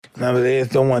No, but they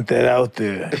just don't want that out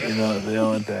there. You know, they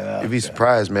don't want that out You'd be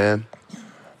surprised, man.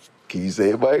 Can you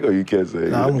say it, Mike, or you can't say it?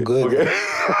 No, I'm good. Okay.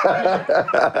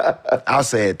 I'll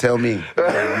say it. Tell me.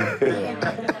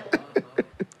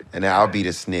 And then I'll be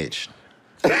the snitch.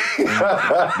 Be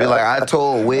like, I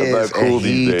told Wiz cool and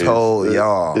he days. told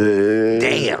y'all. Yeah.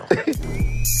 Damn.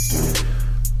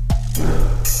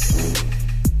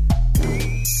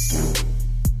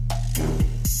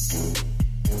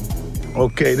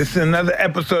 Okay, this is another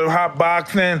episode of Hot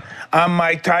Boxing. I'm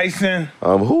Mike Tyson.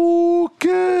 I'm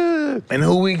hookah. And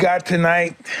who we got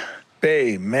tonight?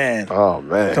 Babe, man. Oh,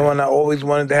 man. Someone I always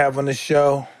wanted to have on the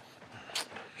show.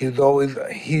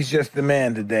 He's just the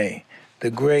man today.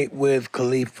 The great Wiz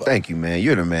Khalifa. Thank you, man.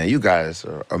 You're the man. You guys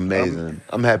are amazing.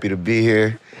 I'm happy to be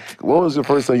here. When was the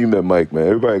first time you met Mike, man?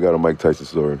 Everybody got a Mike Tyson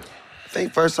story. I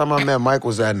think first time I met Mike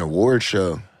was at an award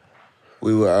show.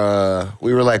 We were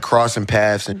like crossing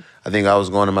paths, and I think I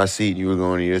was going to my seat and you were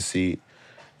going to your seat.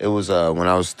 It was when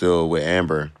I was still with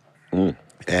Amber.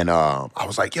 And I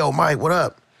was like, yo, Mike, what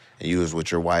up? And you was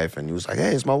with your wife, and you was like,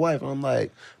 hey, it's my wife. And I'm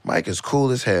like, Mike is cool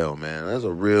as hell, man. That's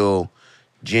a real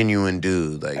genuine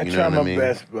dude. Like, you know what I mean? I try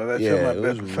my best, bro. I Yeah, try my it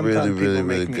best. was Sometimes really, people really,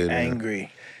 make really me good, man.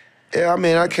 angry. Yeah, I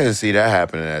mean, I couldn't see that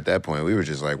happening at that point. We were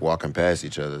just like walking past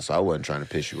each other, so I wasn't trying to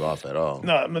piss you off at all.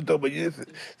 No, I'm not talking about you.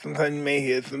 Sometimes you may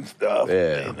hear some stuff.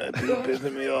 Yeah. And that's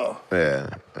pissing me off. Yeah.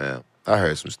 I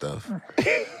heard some stuff.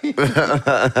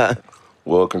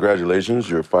 Well, congratulations.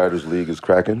 Your Fighters League is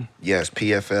cracking. Yes,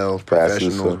 PFL,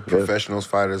 Fastest, Professionals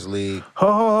Fighters League.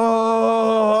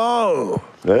 Oh.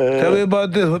 Yeah. Tell me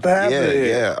about this. What the happened here?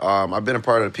 Yeah. I've been a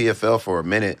part of the PFL for a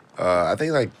minute. I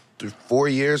think like 4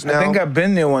 years now. I think I've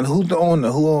been there one. Who's the owner?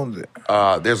 Who owns it?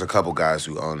 There's a couple guys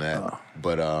who own that.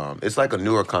 But it's like a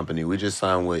newer company. We just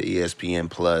signed with ESPN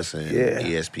Plus and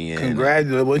ESPN.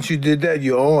 Congratulations. Once you did that,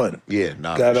 you're on. Yeah,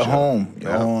 nah, Got for a sure. home.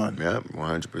 You're on. Yeah,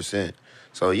 100%.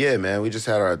 So, yeah, man, we just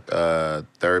had our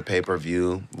third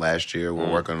pay-per-view last year.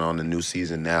 We're working on the new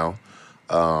season now.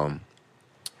 The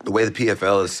way the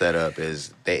PFL is set up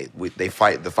is the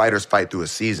fighters fight through a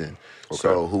season. Okay.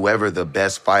 So whoever the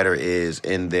best fighter is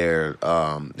in their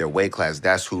weight class,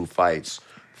 that's who fights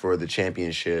for the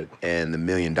championship and the $1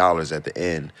 million at the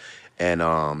end. And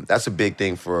that's a big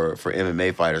thing for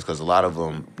MMA fighters because a lot of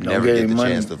them never get the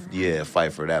chance to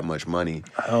fight for that much money.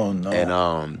 Oh, no.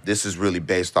 And this is really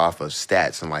based off of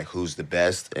stats and like who's the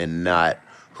best and not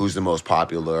who's the most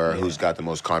popular or who's got the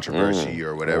most controversy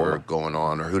or whatever going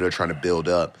on or who they're trying to build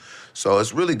up. So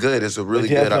it's really good. It's a really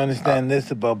good... But you have to understand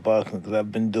this about boxing because I've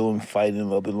been doing fighting a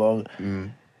little bit longer.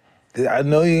 I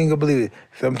know you ain't gonna believe it.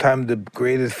 Sometimes the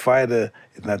greatest fighter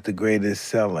is not the greatest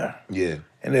seller. Yeah.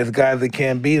 And there's guys that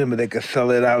can't beat them, but they can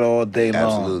sell it out all day long.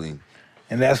 Absolutely.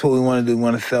 And that's what we want to do. We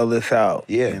want to sell this out.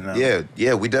 Yeah, you know?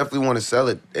 yeah. We definitely want to sell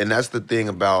it. And that's the thing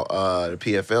about the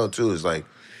PFL, too, is like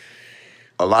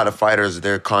a lot of fighters,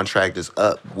 their contract is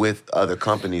up with other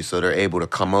companies, so they're able to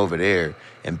come over there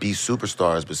and be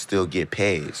superstars but still get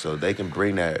paid. So they can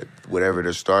bring that, whatever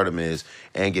their stardom is,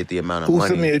 and get the amount of money. Who's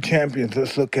some of your champions?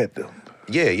 Let's look at them.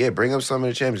 Yeah, bring up some of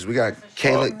the champions. We got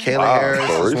Kayla Harris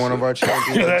is one of our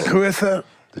champions. You got Carissa?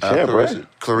 The champ, right?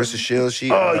 Clarissa Shields, she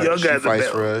y'all got she the fights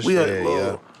belt. for us.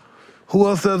 Yeah. Who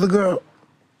else is the girl?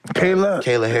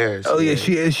 Kayla Harris. Oh, yeah.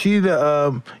 Is she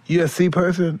the UFC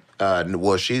person?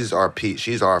 Well, she's our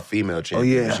female champion. Oh,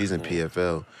 yeah. She's in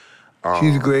PFL.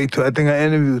 She's great, too. I think I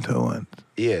interviewed her once.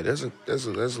 Yeah, there's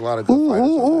a lot of good fighters.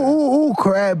 Ooh,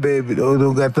 crab baby. Oh,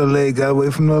 don't got the leg. Got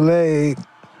away from the leg.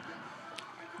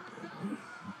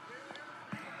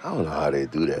 I don't know how they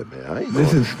do that, man.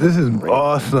 This is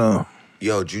awesome.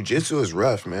 Yo, jiu-jitsu is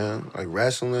rough, man. Like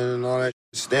wrestling and all that.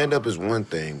 Stand-up is one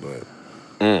thing, but...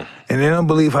 And they don't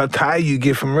believe how tired you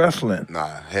get from wrestling.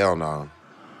 Nah, hell no.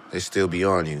 They still be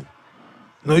on you.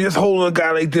 No, just holding a guy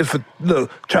like this for...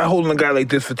 Look, try holding a guy like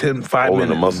this for 5 Holding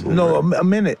minutes. the muscle, No, a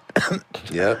minute.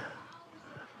 Yep.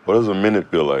 What does a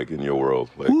minute feel like in your world?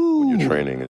 Like when you're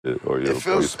training or you're It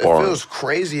sparring? feels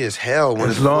crazy as hell when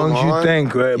As it's long as full you on.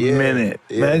 think, right? Yeah, Minute.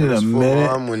 Yeah, Imagine when it's a full minute.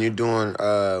 on, when you're doing...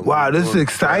 Wow, this is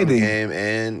exciting. Game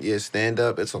and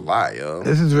stand-up, it's a lot, yo.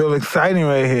 This is real exciting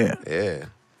right here. Yeah.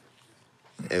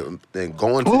 And then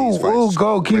going to these fights.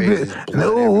 Go, keep crazy. it. There's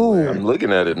blood everywhere. I'm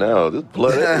looking at it now. There's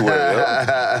blood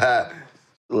everywhere.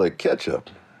 Yo. Like ketchup.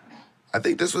 I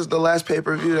think this was the last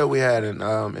pay-per-view that we had in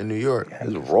New York.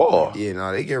 It's raw. Yeah,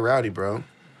 no, they get rowdy, bro.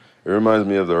 It reminds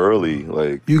me of the early,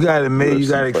 like... You got to admit, you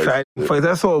got UFC exciting fights.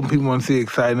 That's all people want to see,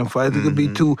 exciting fights. It could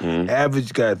be two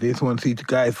average guys. They just want to see two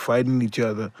guys fighting each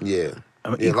other. Yeah.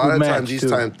 I mean, Yeah, a lot of match,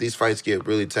 times these fights get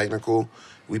really technical.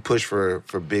 We push for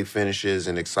big finishes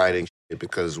and exciting shit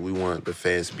because we want the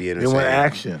fans to be They entertained. want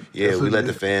action. Yeah, That's we what let it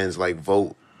the is. fans like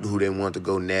vote who they want to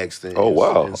go next. Oh,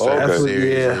 wow. In certain Okay.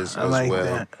 series I as like well.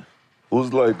 that. Who's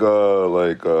the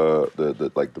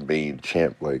main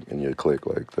champ like in your clique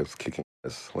like that's kicking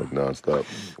ass like nonstop?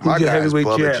 My your guy is heavyweight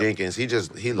Bubba champ? Jenkins. He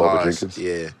Bubba lost. Jenkins?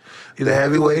 Yeah. He's The a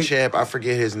heavyweight heavyweight? champ, I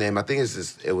forget his name. I think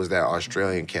it was that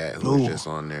Australian cat who was Ooh. just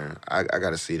on there. I got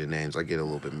to see the names. I get a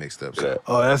little bit mixed up. So.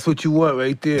 Oh, that's what you want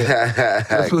right there.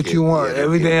 That's what you want. they're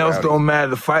Everything getting else rowdy. don't matter.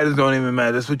 The fighters don't even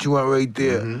matter. That's what you want right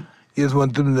there. You just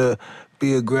want them to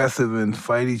be aggressive and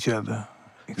fight each other.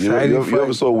 You ever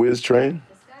fight. saw Wiz train?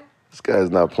 This guy's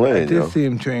not I playing, did yo. see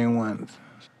him train once.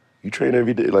 You train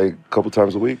every day, like a couple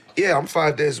times a week? Yeah, I'm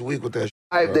 5 days a week with that.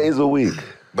 5 days a week.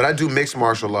 But I do mixed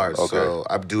martial arts, Okay. so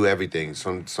I do everything.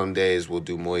 Some days we'll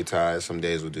do Muay Thai, some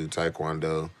days we'll do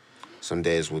Taekwondo, some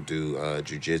days we'll do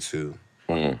Jiu-Jitsu.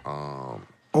 Oh,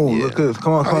 look at this.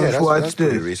 Come on, let's that's watch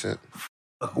pretty this. recent.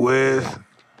 Where's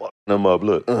Them up,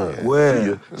 look.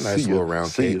 where? Nice little round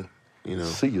See kick, ya. you know.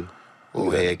 See ya.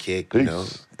 Little head kick, you know.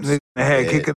 Peace. Nigga in the head,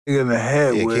 kick a nigga in the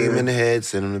head. Yeah, Where? kick him in the head,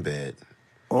 send him to bed.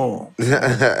 Oh, But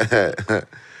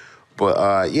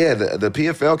the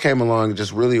PFL came along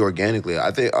just really organically.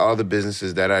 I think all the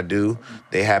businesses that I do,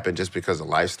 they happen just because of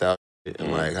lifestyle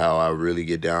and like how I really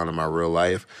get down in my real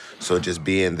life. So just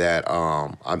being that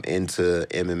I'm into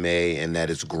MMA and that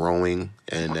it's growing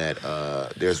and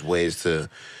that there's ways to,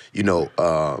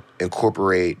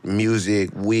 incorporate music,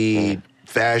 weed,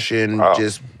 fashion,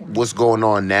 just what's going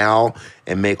on now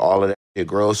and make all of that shit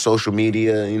grow. Social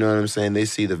media, you know what I'm saying? They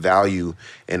see the value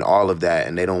in all of that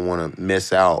and they don't want to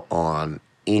miss out on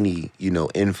any,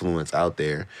 influence out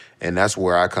there. And that's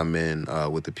where I come in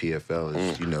with the PFL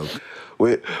is,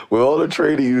 With all the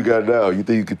training you got now, you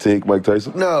think you could take Mike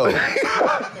Tyson? No.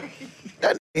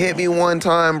 That hit me one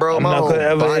time, bro. I'm My not whole gonna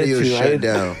ever body hit was you, shut right?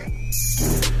 down.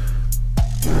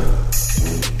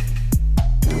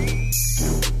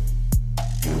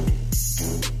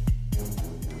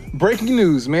 Breaking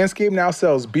news, Manscaped now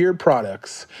sells beard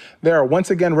products. They are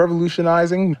once again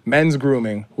revolutionizing men's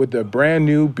grooming with the brand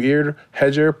new Beard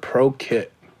Hedger Pro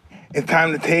Kit. it's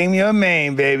time to tame your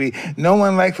mane, baby. No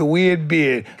one likes a weird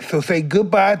beard. So say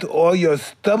goodbye to all your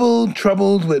stubble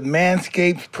troubles with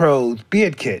Manscaped Pro's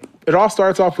Beard Kit. It all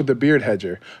starts off with the Beard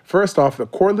Hedger. First off, the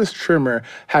cordless trimmer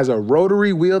has a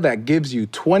rotary wheel that gives you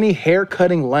 20 hair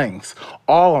cutting lengths,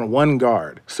 all on one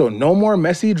guard. So no more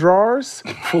messy drawers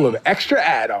full of extra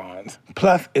add-ons.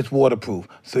 Plus, it's waterproof,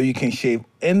 so you can shave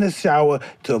in the shower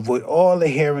to avoid all the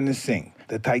hair in the sink.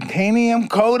 The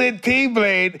titanium-coated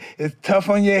T-blade is tough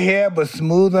on your hair but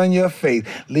smooth on your face,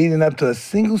 leading up to a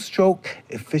single-stroke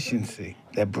efficiency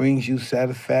that brings you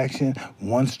satisfaction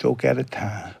one stroke at a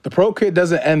time. The Pro Kit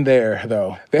doesn't end there,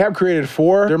 though. They have created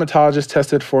 4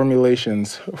 dermatologist-tested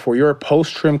formulations for your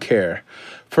post-trim care.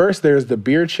 First, there's the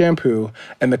beard shampoo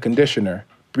and the conditioner,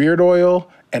 beard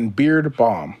oil, and beard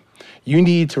balm. You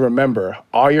need to remember,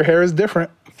 all your hair is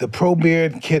different. The Pro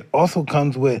Beard Kit also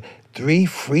comes with 3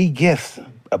 free gifts: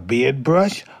 a beard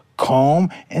brush, comb,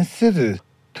 and scissors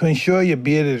to ensure your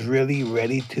beard is really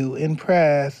ready to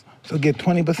impress. So get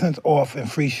 20% off and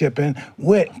free shipping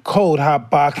with code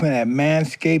HOTBOXING at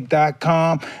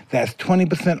manscaped.com. That's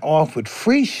 20% off with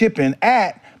free shipping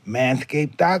at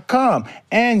manscaped.com.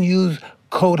 And use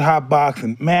code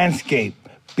HOTBOXING. Manscaped,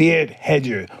 Beard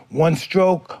Hedger. 1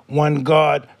 stroke, 1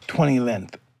 guard, 20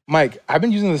 length. Mike, I've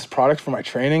been using this product for my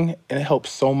training, and it helps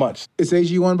so much. It's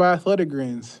AG1 by Athletic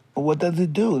Greens. But what does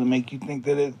it do to make you think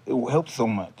that it will help so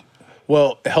much?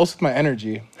 Well, it helps with my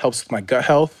energy, helps with my gut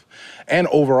health, and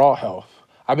overall health.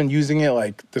 I've been using it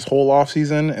like this whole off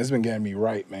season. It's been getting me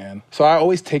right, man. So I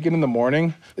always take it in the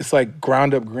morning. It's like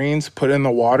ground up greens, put it in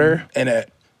the water, and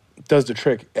it does the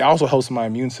trick. It also helps my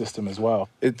immune system as well.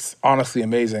 It's honestly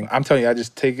amazing. I'm telling you, I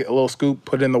just take a little scoop,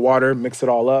 put it in the water, mix it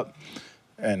all up,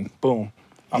 and boom.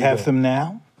 You have some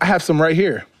now? I have some right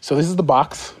here. So this is the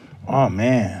box, Oh,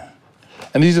 man.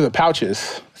 and these are the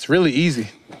pouches. It's really easy.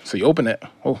 So you open it.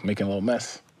 Oh, making a little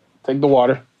mess. Take the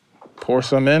water, pour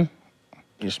some in,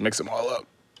 you just mix them all up.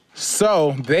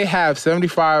 So they have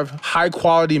 75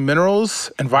 high-quality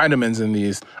minerals and vitamins in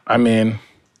these. I mean,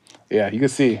 yeah, you can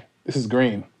see, this is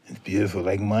green. It's beautiful,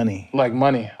 like money. Like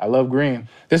money. I love green.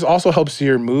 This also helps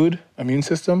your mood, immune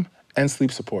system, and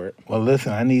sleep support. Well,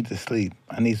 listen, I need to sleep.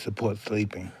 I need support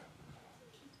sleeping.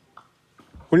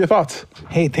 What are your thoughts?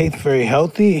 Hey, it tastes very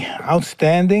healthy,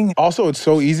 outstanding, Also, it's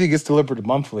so easy, it gets delivered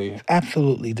monthly.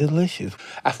 absolutely delicious.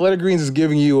 Athletic Greens is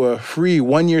giving you a free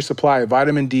 1-year supply of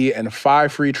vitamin D and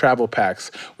 5 free travel packs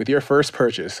with your first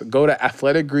purchase. Go to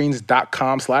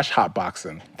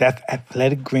athleticgreens.com/hotboxing. That's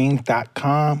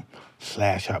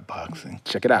athleticgreens.com/hotboxing.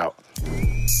 Check it out.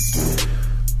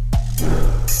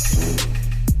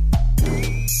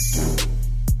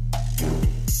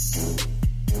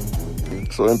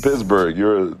 So in Pittsburgh,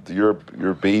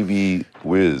 you're baby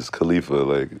Wiz Khalifa.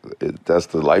 Like that's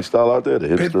the lifestyle out there. The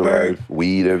hipster Pittsburgh. life,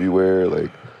 weed everywhere.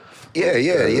 Like Yeah.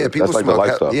 People that's like the smoke.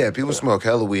 lifestyle. People smoke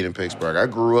hella weed in Pittsburgh. I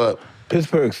grew up.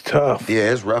 Pittsburgh's tough.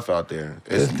 Yeah, it's rough out there.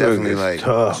 It's Pittsburgh definitely is like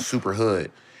tough. super hood,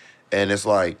 and it's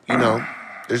like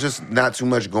there's just not too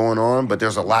much going on, but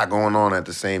there's a lot going on at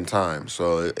the same time.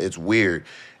 So it's weird.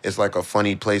 It's like a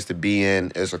funny place to be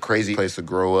in. It's a crazy place to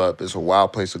grow up. It's a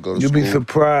wild place to go to You'd school. be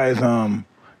surprised.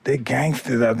 They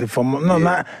gangsters out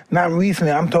there not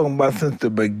recently. I'm talking about since the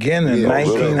beginning, Yeah,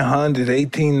 1900s,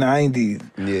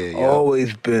 1890s. Yeah.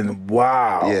 Always been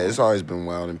wild. Yeah, it's always been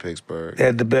wild in Pittsburgh. They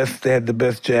had the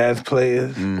best jazz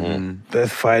players,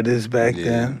 best fighters back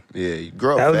then. Yeah, you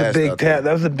grow up That was fast a big out there.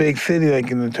 That was a big city, like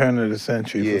in the turn of the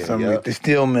century Yeah, for some yep. reason. The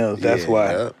steel mills. That's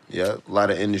why. Yep. A lot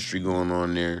of industry going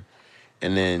on there,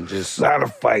 and then just A lot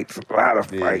of fights.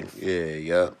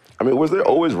 Yeah. I mean, was there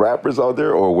always rappers out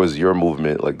there, or was your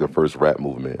movement like the first rap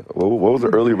movement? What was the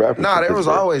early rappers? Nah, from there was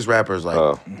Pittsburgh? always rappers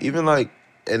like even like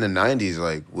in the '90s,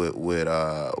 like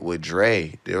with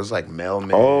Dre, there was like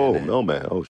Mailman. Oh, and, Mailman.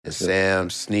 Oh, and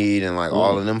Sam Snead and like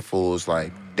all of them fools.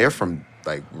 Like they're from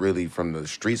like really from the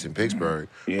streets in Pittsburgh,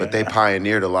 but they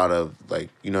pioneered a lot of like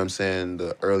you know what I'm saying,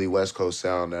 the early West Coast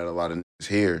sound that a lot of niggas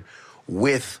hear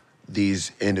with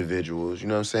these individuals. You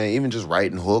know what I'm saying? Even just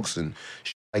writing hooks and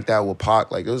shit like that with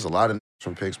Pac. Like there was a lot of niggas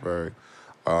from Pittsburgh.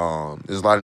 There's a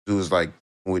lot of niggas who was like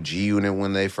with G Unit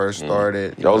when they first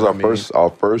started. that was our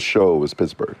first show was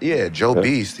Pittsburgh. Yeah, Joe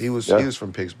Beast. He was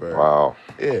from Pittsburgh. Wow.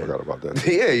 Yeah. I forgot about that.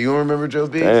 Yeah, you don't remember Joe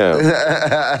Beast? Damn.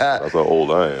 That's how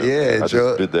old I am. Yeah, I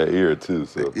Joe- just bit that ear too.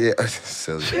 So Yeah,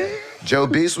 silly. Joe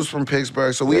Beast was from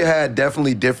Pittsburgh, so we had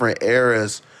definitely different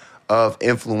eras of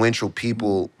influential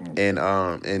people in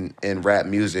rap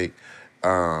music.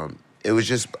 It was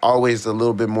just always a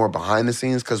little bit more behind the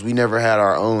scenes because we never had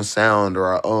our own sound or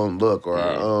our own look or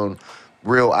our own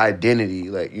real identity.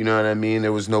 Like, you know what I mean?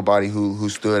 There was nobody who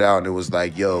stood out and it was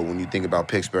like, yo, when you think about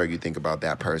Pittsburgh, you think about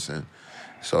that person.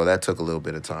 So that took a little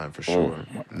bit of time for sure.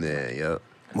 Yeah.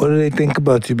 What do they think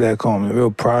about you back home? They're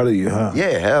real proud of you, huh?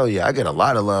 Yeah, hell yeah. I get a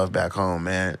lot of love back home,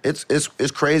 man. It's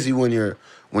crazy when you're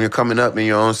coming up in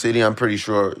your own city. I'm pretty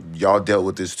sure y'all dealt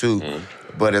with this too.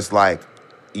 But it's like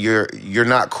you're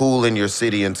not cool in your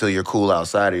city until you're cool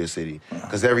outside of your city.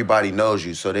 Because everybody knows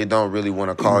you, so they don't really want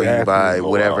to call you by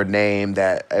whatever name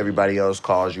that everybody else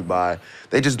calls you by.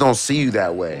 They just don't see you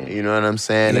that way. You know what I'm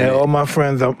saying? Yeah, all my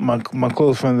friends, my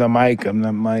close friends are Mike. I'm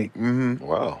not Mike.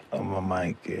 wow. I'm a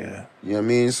Mike, yeah. You know what I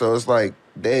mean? So it's like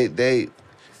they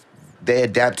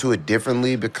adapt to it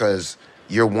differently because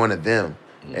you're one of them.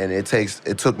 And it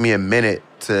took me a minute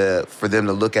for them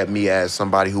to look at me as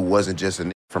somebody who wasn't just a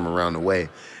nigga from around the way.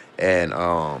 And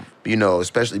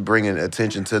especially bringing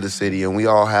attention to the city, and we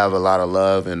all have a lot of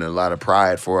love and a lot of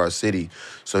pride for our city.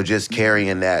 So just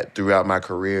carrying that throughout my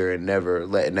career and never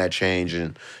letting that change,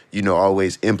 and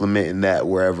always implementing that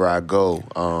wherever I go.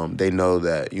 They know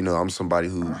that I'm somebody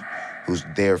who's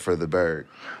there for the bird.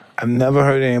 I've never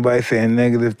heard anybody say a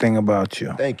negative thing about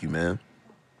you. Thank you, man.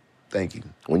 Thank you.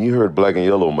 When you heard Black and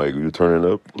Yellow, Mike, were you turning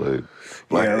up? Like,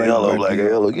 Black and Yellow, Black and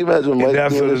Yellow. Can you imagine Mike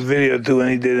That's for doing this this? video too, when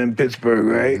he did it in Pittsburgh,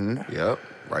 right? Yep.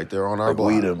 Right there on our Like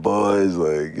block. Weed and Boys,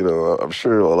 like, I'm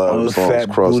sure a lot All of those songs fat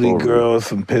crossed booty over. girls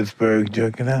from Pittsburgh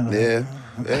jerking out. Yeah.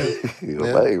 Mike There's be a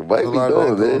lot of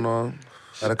that doing, going man. on.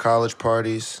 A lot of college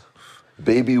parties.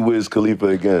 Baby Wiz Khalifa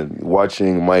again,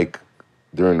 watching Mike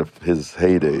during his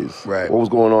heydays. Right. What was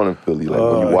going on in Philly? Like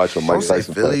when you watch a Mike Don't say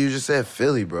Tyson Philly, fight? you just said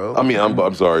Philly, bro. I mean, I'm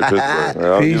sorry,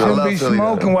 Pittsburgh. You shouldn't love be Philly,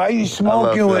 smoking. though. Why are you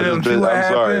smoking with him? See what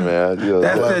I'm sorry, happened? man. Yeah,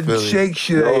 That's love that Philly. shake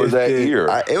shit. Oh, that did.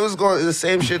 ear. It was going the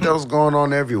same shit that was going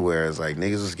on everywhere. It's like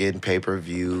niggas was getting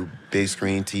pay-per-view, big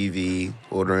screen TV,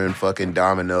 ordering fucking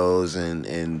Dominoes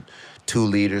and 2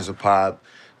 liters of pop.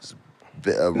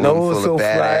 A room No, it was full so of fly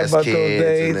badass about those kids,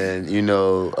 days. and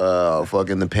then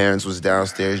fucking the parents was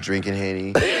downstairs drinking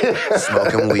Henny,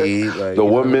 smoking weed. Like, The you know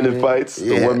 1 minute what I mean? fights, the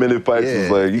Yeah. 1 minute fights is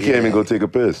like, you can't even go take a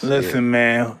piss. Listen,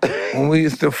 man, when we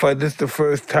used to fight, this the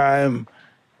first time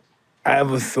I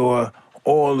ever saw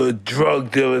all the drug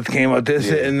dealers came out. They're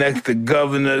sitting next to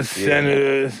governors,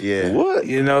 senators. Yeah. What?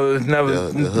 You know, it's never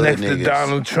The hood next to niggas.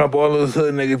 Donald Trump. All those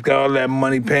hood niggas got all that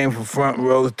money paying for front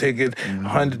row tickets, Mm-hmm.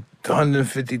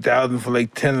 150,000 for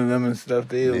like 10 of them and stuff.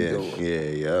 They don't Yeah,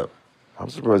 go. yep. I'm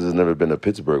surprised there's never been a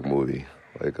Pittsburgh movie,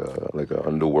 like a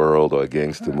underworld or a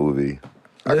gangster movie.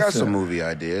 I got Listen. some movie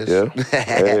ideas. Yeah?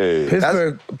 Hey.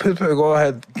 Pittsburgh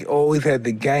always had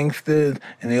the gangsters,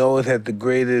 and they always had the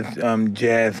greatest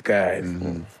jazz guys.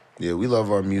 Yeah, we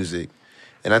love our music.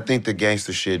 And I think the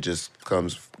gangster shit just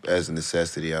comes as a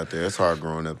necessity out there. It's hard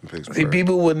growing up in Pittsburgh. See,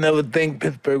 people would never think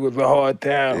Pittsburgh was a hard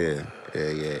town. Yeah.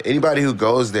 Yeah. Anybody who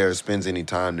goes there or spends any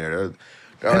time there,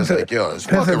 they're always like, yo, it's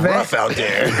fucking Pennsylvania- rough out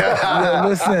there. Yeah,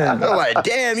 listen. They're like,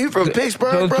 damn, you from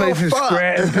Pittsburgh, Those bro? places, Fuck.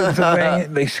 Scranton, Pennsylvania,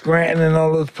 like Scranton and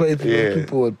all those places, Yeah. those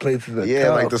people with places are Yeah,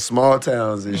 tough. like the small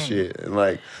towns and shit. And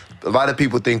like, a lot of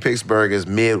people think Pittsburgh is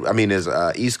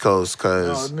East Coast No,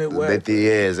 because it's Midwest. yeah,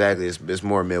 exactly. It's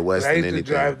more Midwest I than used to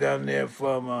anything. drive down there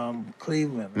from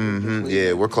Cleveland.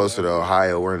 Yeah, we're closer to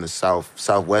Ohio. We're in the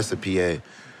southwest of PA.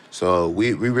 So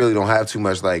we really don't have too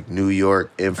much like New York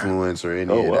influence or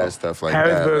any of that stuff like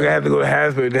Harrisburg, I that. had to go to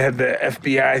Harrisburg. They had the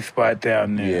FBI spot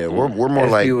down there. Yeah, we're more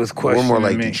SB like was we're more questioning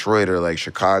like me. Detroit or like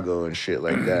Chicago and shit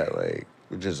like that. Like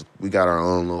we got our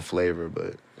own little flavor,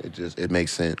 but it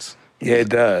makes sense. Yeah, it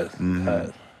does.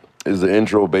 Is the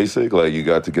intro basic? Like you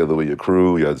got together with your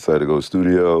crew, y'all decided to go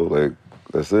studio, like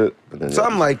that's it? And then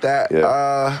Something like that.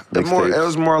 Yeah. It Mixtapes.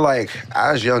 was more like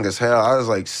I was young as hell. I was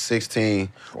like 16.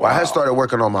 Well, I had started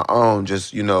working on my own,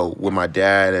 just with my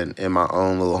dad and in my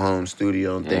own little home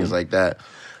studio and things like that.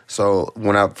 So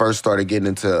when I first started getting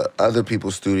into other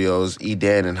people's studios,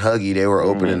 Dan and Huggy, they were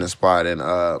opening a spot in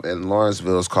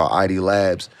Lawrenceville. It's called ID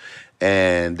Labs.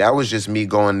 And that was just me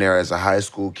going there as a high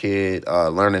school kid,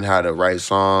 learning how to write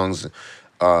songs,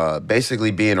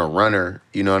 basically being a runner,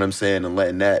 you know what I'm saying, and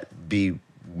letting that be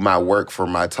my work for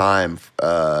my time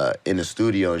in the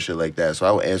studio and shit like that. So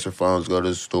I would answer phones, go to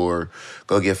the store,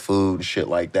 go get food and shit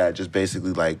like that, just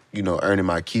basically like, earning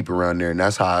my keep around there. And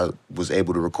that's how I was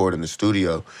able to record in the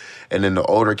studio. And then the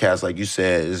older cats, like you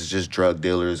said, is just drug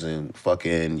dealers and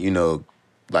fucking,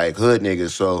 like hood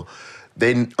niggas. So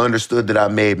they understood that I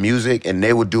made music and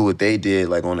they would do what they did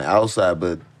like on the outside,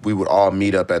 but we would all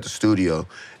meet up at the studio.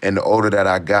 And the older that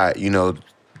I got,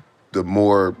 the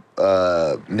more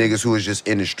niggas who was just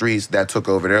in the streets, that took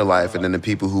over their life. And then the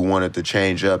people who wanted to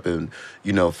change up and,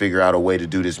 figure out a way to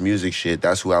do this music shit,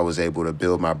 that's who I was able to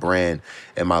build my brand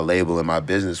and my label and my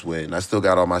business with. And I still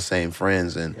got all my same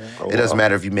friends. And it doesn't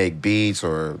matter if you make beats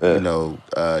or,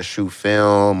 shoot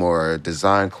film or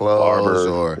design clothes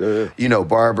or,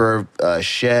 barber,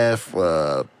 chef,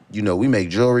 we make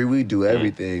jewelry, we do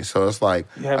everything. So it's like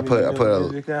I put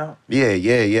music out?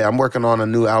 Yeah. I'm working on a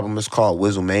new album. It's called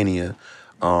Whizzlemania.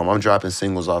 I'm dropping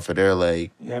singles off of there.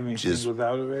 Like, You have any singles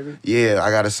out already? yeah,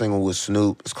 I got a single with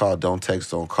Snoop. It's called Don't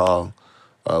Text, Don't Call.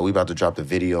 We about to drop the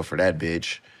video for that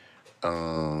bitch.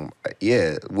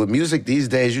 Yeah, with music these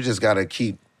days, you just gotta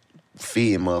keep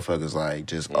feeding motherfuckers like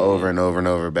just over and over and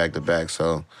over, back to back.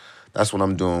 So that's what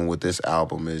I'm doing with this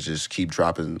album is just keep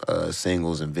dropping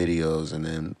singles and videos. And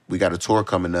then we got a tour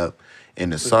coming up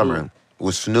in the summer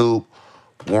with Snoop,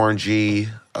 Warren G,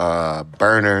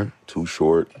 Burner, Too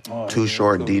Short. Too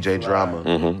Short, and DJ Drama.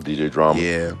 DJ Drama.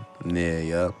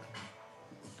 Yep.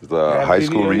 It's a high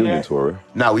school video reunion yet? tour.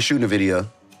 Nah, we shooting a video.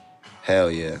 Hell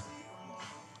yeah.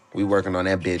 We working on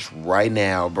that bitch right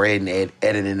now. Braden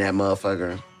editing that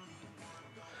motherfucker.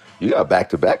 You got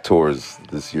back-to-back tours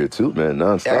this year too, man,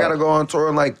 nonstop. Yeah, I gotta go on tour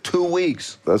in like 2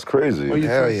 weeks. That's crazy. Where you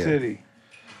Hell from yeah. city?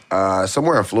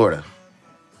 Somewhere in Florida.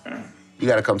 You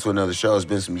gotta come to another show. It's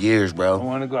been some years, I bro.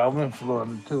 want to go. I'm in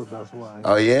Florida too, that's why.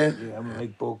 Oh yeah? Yeah, I'm in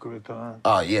Lake Boca Raton.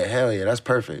 Oh yeah, hell yeah, that's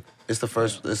perfect. It's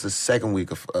the second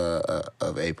week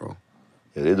of April.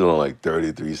 Yeah, they're doing like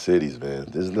 33 cities,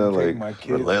 man. Isn't that Take like my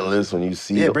kids. relentless when you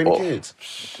see Yeah, it? bring the kids.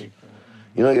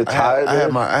 You don't get tired, I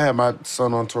had man? I had my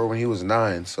son on tour when he was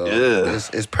 9, so Yeah.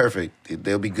 it's perfect.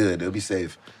 They'll be good. They'll be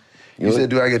safe. You know- said,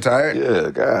 do I get tired? Yeah,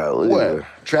 golly. What?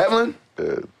 Traveling?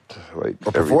 Like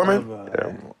Or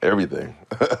performing? Everything.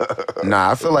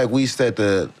 Nah, I feel like we set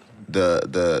the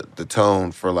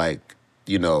tone for like,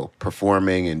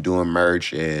 performing and doing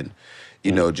merch and,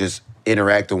 just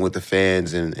interacting with the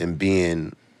fans and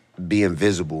being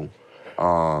visible.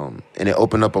 And it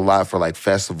opened up a lot for like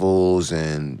festivals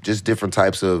and just different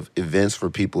types of events for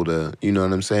people to, you know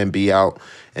what I'm saying, be out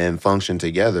and function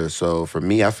together. So for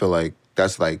me, I feel like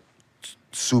that's like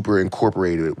super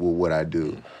incorporated with what I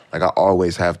do. Like I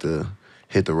always have to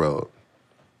hit the road.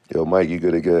 Yo, Mike, you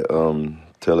gonna get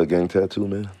Taylor Gang tattoo,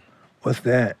 man? What's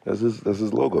that? That's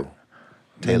his logo.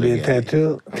 Maybe a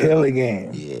tattoo? Taylor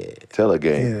Gang. Yeah. Taylor Yeah,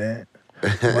 Gang. that.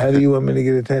 Why do you want me to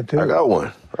get a tattoo? I got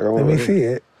one. Let me see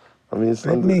it. I mean, it's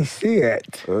Let me see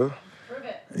it. Huh?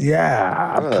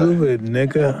 Yeah, I prove it,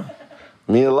 nigga.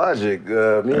 Me and Logic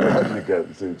got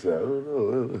the same tattoo. I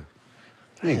don't know.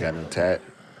 You ain't got no tat.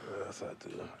 Yes, I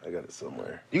do. I got it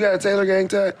somewhere. You got a Taylor Gang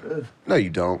tat? No, you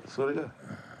don't. So they got.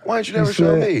 Why ain't you never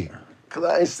show me? Cause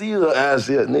I ain't see your ass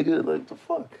yet, nigga. Like the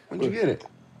fuck. When'd you get it?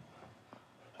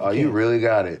 Oh, you really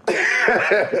got it.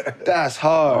 That's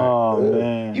hard. Oh,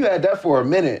 man. You had that for a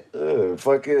minute.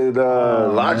 Fucking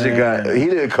Logic got. He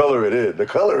didn't color it in. The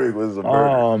coloring was a murder.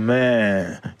 Oh,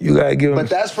 man. You got to give him But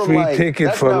that's from free like tickets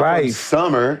that's for not from life.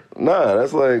 summer. Nah,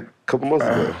 that's like a couple months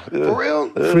ago. Yeah. For real?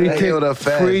 Free, They held up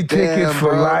fast. free tickets Damn,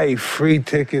 for bro. life. Free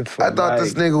tickets for I life. thought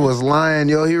this nigga was lying,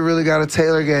 yo. He really got a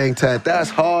Taylor Gang tat. That's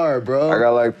hard, bro. I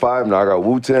got like 5 now. I got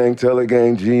Wu-Tang, Taylor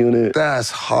Gang, G-Unit, That's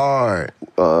hard.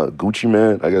 Gucci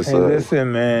Man. I guess. Hey,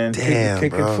 listen, man. Damn,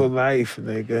 Tickets bro. for life,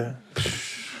 nigga.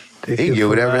 He can get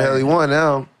whatever the hell he want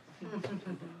now.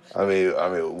 I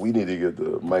mean, we need to get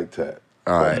the mic tat.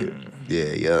 All right. Yeah,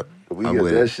 yep. If we I'm get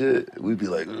with that it. shit, we'd be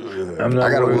like, ugh. I'm not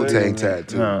I got a worried. Wu-Tang tat,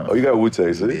 too. No. Oh, you got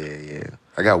Wu-Tang, see? Yeah.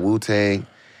 I got Wu-Tang,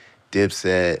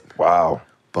 Dipset, Wow.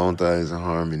 Bone Thugs and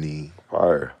Harmony,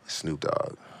 Fire. Snoop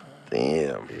Dogg.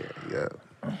 Damn. Yeah.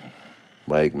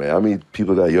 Mike, man, how many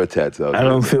people got your tats out? I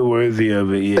don't feel worthy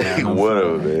of it yet. I don't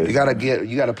Whatever, man.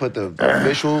 You gotta put the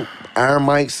official Iron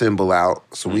Mike symbol out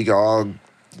so we can all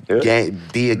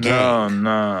be a gang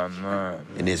No.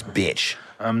 in this bitch.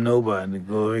 I'm nobody.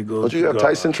 Glory goes Don't you to have God.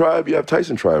 Tyson Tribe? You have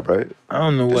Tyson Tribe, right? I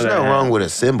don't know There's what I nothing have. wrong with a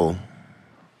symbol.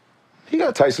 He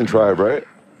got Tyson Tribe, right?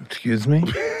 Excuse me?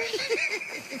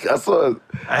 I saw.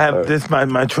 I have this,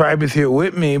 my tribe is here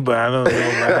with me, but I don't know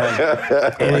if I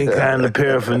have any kind of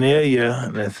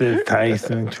paraphernalia that says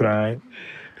Tyson tribe.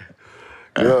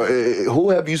 You know,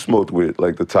 who have you smoked with,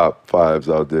 like the top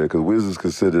 5s out there? Because Wiz is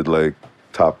considered like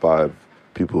top 5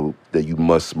 people that you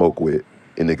must smoke with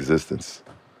in existence.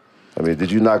 I mean,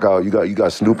 did you knock out? You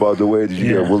got Snoop out the way. Did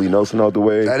you Yeah. get Willie Nelson out the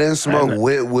way? I didn't smoke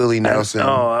with Willie Nelson.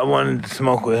 I wanted to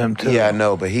smoke with him too. Yeah, I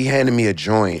know, but he handed me a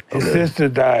joint. His sister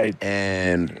died.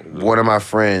 And one of my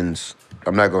friends,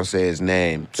 I'm not gonna say his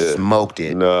name, smoked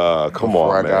it Nah, come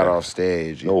before on, I got man. off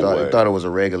stage. He No way. thought it was a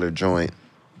regular joint.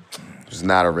 It's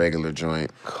not a regular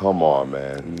joint. Come on,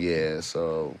 man. Yeah,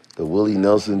 so The Willie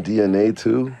Nelson DNA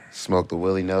too. smoked the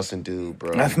Willie Nelson dude,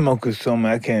 bro. I smoke with so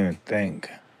much I can't even think.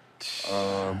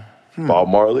 Bob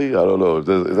Marley? I don't know.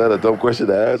 Is that a dumb question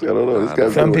to ask? I don't know. This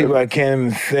guy's Some doing people it. I can't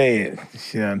even say it.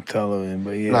 Shit on television,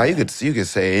 but yeah. Nah, you could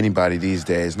say anybody these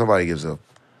days. Nobody gives a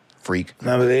freak.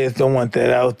 No, but they just don't want that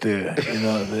out there. You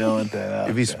know, they don't want that out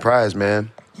You'd be there. surprised,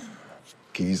 man.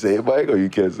 Can you say it, Mike, or you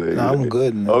can't say it? No, I'm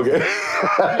good now. Okay.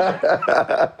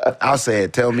 I'll say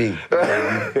it. Tell me.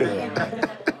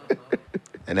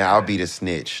 And then I'll be the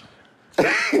snitch. Be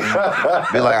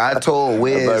like, I told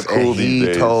Wiz That's not cool and he these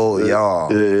days. told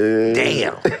y'all. Yeah.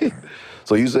 Damn.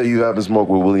 So you say you haven't smoked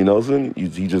with Willie Nelson?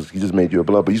 He just made you a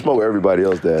blunt, but you smoke with everybody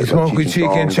else that. You like smoke with Cheech Cheek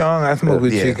and Chongs. Chong? I smoke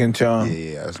with Yeah. Cheek and Chong.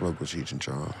 Yeah, I smoke with Cheech and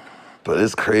Chong. But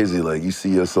it's crazy. Like you see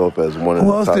yourself as one of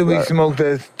Who the else top did we guys. smoke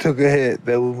that took a hit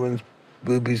that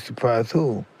we'd be surprised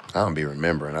who? I don't be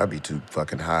remembering. I'd be too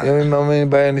fucking high. You don't remember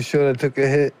anybody in the show that took a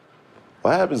hit?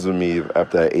 What happens to me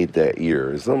after I ate that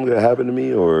ear? Is something gonna happen to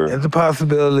me, or It's a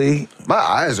possibility. My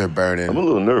eyes are burning. I'm a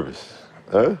little nervous?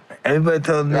 Huh? Everybody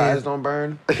tells me Your eyes don't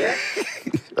burn?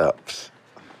 Psst.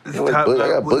 it's I top got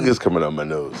level. boogers coming out my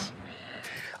nose.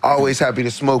 Always happy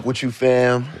to smoke with you,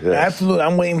 fam. Yes. Absolutely.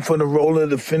 I'm waiting for the roller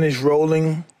to finish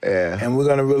rolling, Yeah. and we're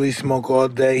gonna really smoke all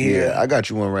day here. Yeah, I got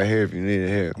you one right here if you need it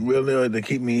here. Really, to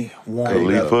keep me warm.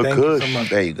 Khalifa Thank you so Kush. much.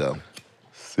 There you go.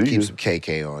 See Keep you. some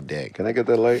KK on deck. Can I get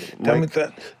that light? Tell me Mike?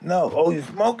 that. No. Oh, you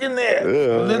smoking there?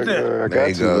 Yeah, Listen. I There got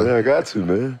you to, go. man. I got to,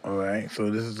 man. All right. So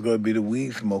this is gonna be the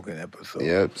weed smoking episode.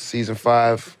 Yep, season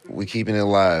 5, we keeping it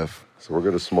live. So we're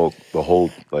gonna smoke the whole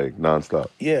like nonstop.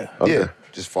 Yeah. Okay. Yeah,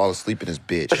 just fall asleep in this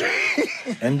bitch.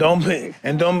 And don't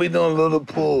be doing little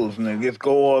pulls, nigga. Just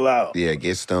go all out. Yeah,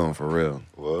 get stoned for real.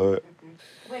 What?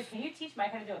 Wait, can you teach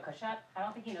Mike how to do a push-up? I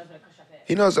don't think he knows what a push-up is.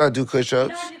 He knows how to do You push-ups.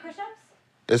 know how to do push-ups?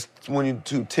 It's when you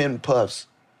do 10 puffs.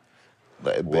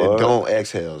 But What? don't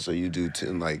exhale. So you do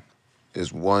 10, like,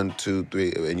 it's 1, 2,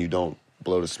 3, and you don't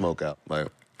blow the smoke out. Like,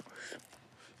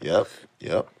 yep.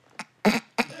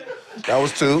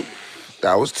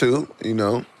 That was two, you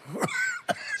know.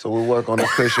 So we'll work on the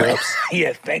push-ups.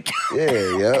 Yes, thank you.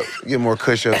 Yeah. Get more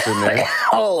push-ups in there.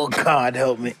 Oh God,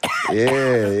 help me.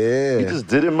 Yeah. You just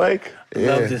did it, Mike?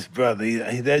 Yeah. Love this brother.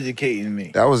 He's educating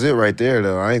me. That was it right there,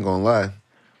 though. I ain't gonna lie.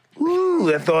 Woo,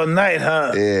 that's all night,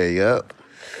 huh? Yeah, yep.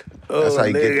 Oh, That's how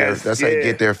you get nigga, there. That's how you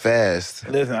get there fast.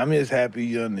 Listen, I'm just happy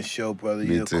you're on the show, brother.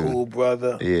 Me You're too. a cool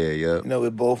brother. Yeah, yep. You know, we're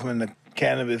both in the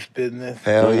cannabis business.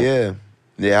 Hell yeah.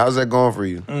 Yeah, how's that going for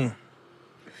you?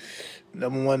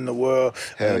 Number one in the world.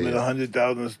 Hell I'm in yeah.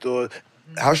 100,000 stores.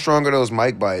 How strong are those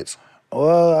mic bites?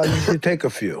 Well, you should take a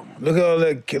few. Look at all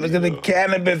that. Look at the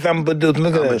cannabis I'm producing.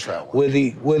 Look at I'ma that. try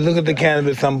one. Look at the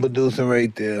cannabis I'm producing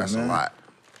right there, That's man. a lot.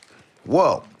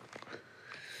 Whoa.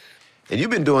 And you've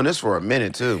been doing this for a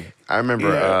minute too. I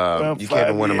remember about you came to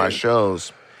 5 one of my years.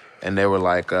 shows, and they were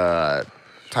like,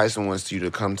 Tyson wants you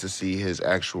to come to see his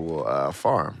actual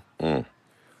farm.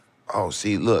 Oh,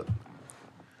 see, look.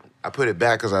 I put it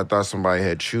back because I thought somebody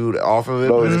had chewed off of it,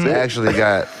 No, but it's it's it. actually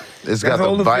got That's the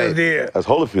Holyfield's bite. ear. That's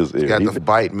Holyfield's ear. Got He- the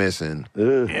bite missing.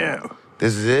 Yeah.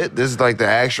 This is it? This is like the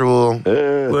actual...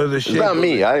 Well, the It's shape not of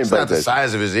me. it. I ain't It's bite not the that.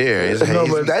 size of his ear. No,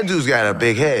 but- That dude's got a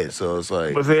big head, so it's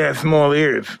like... But they have small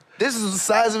ears. This is the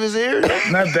size of his ear?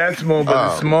 Not that small,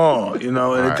 but it's small, and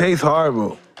Alright. it tastes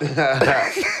horrible.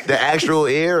 The actual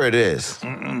ear or this?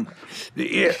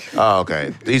 The ear, Oh,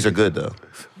 okay. These are good, though.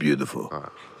 beautiful.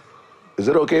 Is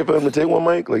it okay for him to take one,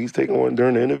 Mike? Like he's taking one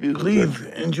during the interview? Please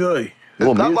enjoy. You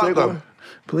want me It's to got take like one?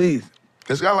 Please.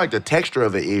 It's got like the texture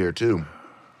of an ear, too.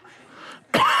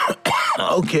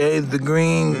 Okay, the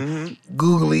green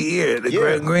googly ear, the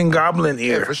Yeah. green goblin Yeah,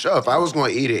 ear. for sure. If I was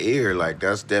going to eat an ear, like,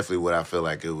 that's definitely what I feel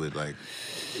like it would, like,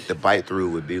 the bite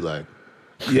through would be like.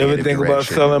 You ever creative think about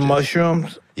direction selling and just-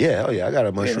 mushrooms? Yeah, oh yeah, I got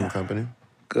a mushroom Yeah. company.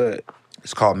 Good.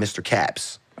 It's called Mr.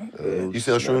 Caps. You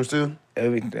sell shrooms, too?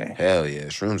 Everything. Hell yeah,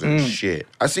 shrooms are the shit.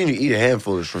 I seen you eat a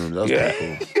handful of shrooms. That was Yeah.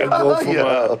 pretty cool. I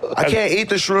go from I can't eat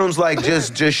the shrooms like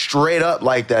just straight up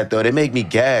like that though. They make me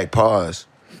gag. Pause.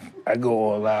 I go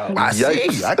all out. I see.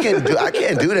 Yikes. I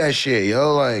can't do that shit,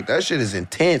 yo. Like that shit is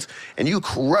intense, and you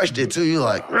crushed it too. You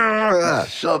like, "Ugh."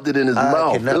 Shoved it in his I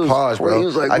mouth. cannot It was pause, crazy. bro. He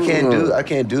was like, I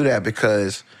can't do that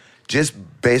because just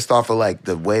based off of like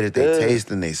the way that they taste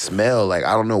and they smell, like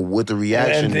I don't know what the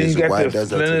reaction And then is you or why got it the does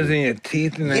that to splinters me. in your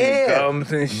teeth and Yeah. your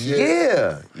gums and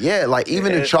shit. Yeah. Like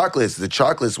even the Yeah. chocolates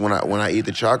when I eat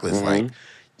the chocolates, like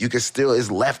you can still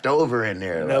it's left over in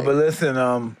there. No, like, but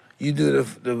listen, you do the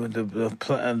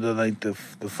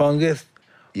fungus.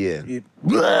 yeah. You,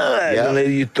 the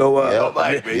lady you throw up.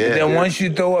 Yep. Then, Yeah. then once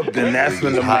you throw up, then that's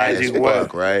when the High as magic fuck,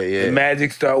 works. right? Yeah. The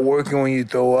magic start working when you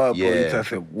throw up. Yeah. Or you start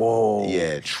saying, whoa.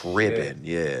 Yeah, tripping.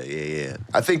 Yeah.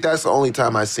 I think that's the only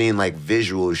time I seen like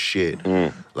visual shit.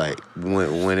 Like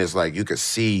when it's like you could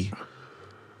see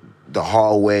the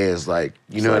hallway is like,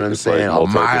 you know what I'm It's like saying? A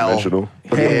mile. multidimensional.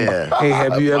 Yeah. Hey,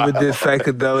 have you ever did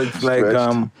psychedelics like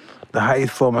Stretched. the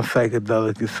highest form of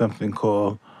psychedelic is something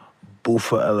called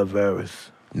Bufa elevaris.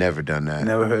 Never done that.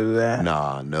 Never heard of that?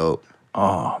 Nah, nope.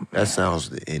 Oh, That sounds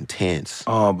intense.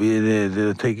 oh, but it is.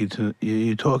 It'll take you to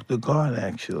you talk to God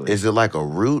actually. Is it like a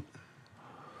root?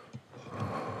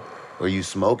 Or you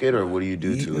smoke it, or what do you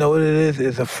do to You it? know what it is?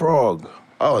 It's a frog.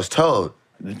 Oh, it's toad.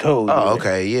 The toad. Oh, yeah.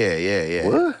 okay. Yeah.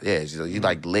 What? Yeah, so you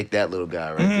like lick that little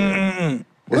guy right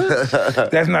there.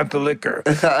 That's not the liquor.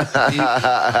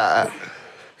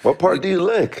 What part do you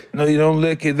lick? No, you don't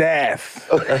lick his ass.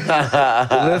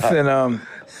 Listen,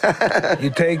 you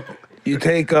take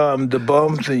the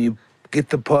bumps and you get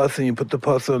the pus and you put the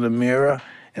pus on the mirror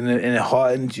and it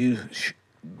hardens. You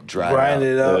Dry grind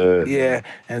it out. up,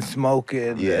 and smoke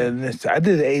it. Yeah. And I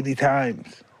did it 80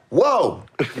 times. Whoa!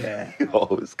 Yeah.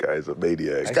 Oh, this guy's a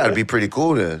maniac. It's gotta be pretty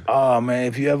cool then. Oh man,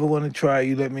 if you ever want to try,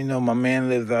 you let me know. My man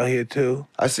lives out here too.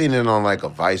 I seen it on like a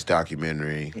Vice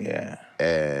documentary, Yeah.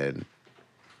 and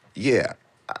yeah,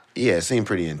 it seemed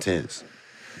pretty intense.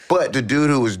 But the dude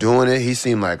who was doing it, he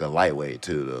seemed like a lightweight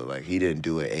too, though. Like he didn't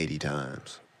do it 80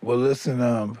 times. Well, listen,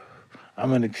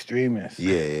 I'm an extremist.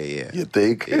 Yeah. You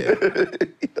think?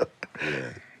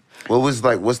 What's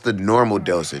the normal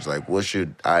dosage? Like, what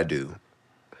should I do?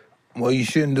 Well, you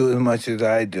shouldn't do as much as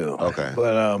I do. Okay.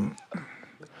 But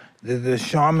the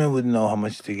shaman would know how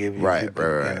much to give you. Right, at the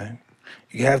right. beginning.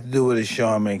 You have to do it with a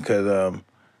shaman because,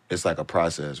 It's like a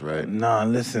process, right?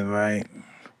 listen, right?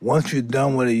 Once you're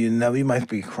done with it, you might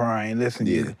be crying. Listen,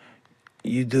 Yeah.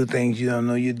 you do things you don't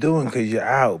know you're doing because you're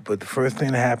out. But the first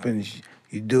thing that happens,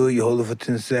 you do it, you hold it for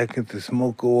 10 seconds, the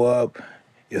smoke go up,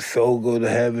 your soul go to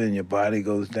heaven, your body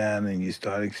goes down, and you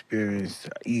start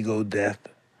experiencing ego death.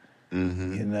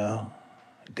 Mm-hmm. You know,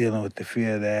 dealing with the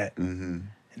fear of that, Mm-hmm.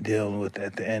 and dealing with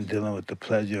at the end, dealing with the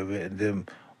pleasure of it. And then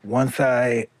once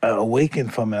I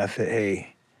awakened from it, I said,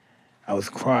 "Hey, I was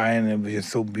crying. It was just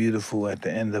so beautiful at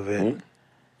the end of it.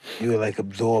 You were like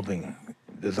dissolving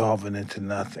into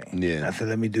nothing." Yeah. I said,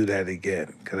 "Let me do that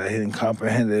again," because I didn't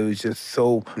comprehend it. It was just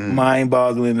so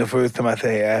mind-boggling the first time. I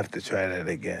said, "Hey, I have to try that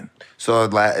again." So,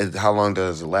 how long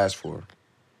does it last for?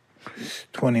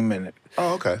 20 minutes,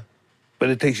 Oh, okay. but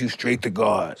it takes you straight to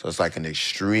God. So it's like an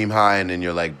extreme high, and then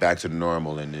you're like back to the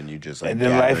normal, and then you just like And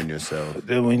then gathering life, yourself.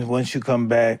 then once you come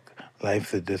back,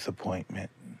 life's a disappointment.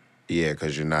 Yeah,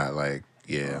 because you're not like,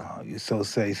 yeah. Oh, you're so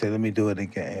sad. You say, "Let me do it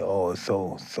again." Oh, it's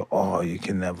so. Oh, you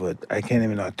can never. I can't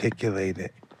even articulate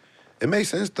it. It makes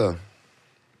sense though.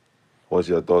 What's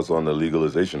your thoughts on the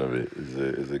legalization of it?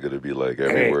 Is it going to be like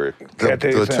everywhere? Can I tell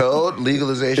you The something? toad,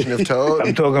 legalization of toad.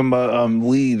 I'm talking about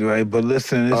weed, right? But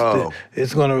listen,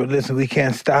 it's gonna listen. We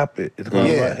can't stop it. It's gonna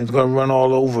Yeah. run, it's gonna run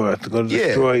all over us. It's gonna Yeah.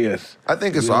 destroy us. I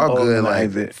think it's We all good, like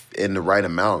organize it. in the right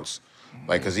amounts.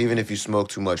 Like, because even if you smoke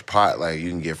too much pot, like you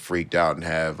can get freaked out and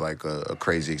have like a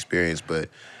crazy experience. But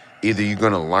either you're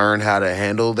gonna learn how to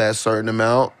handle that certain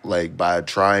amount, like by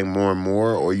trying more and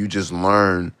more, or you just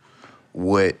learn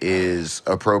what is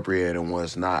appropriate and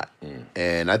what's not.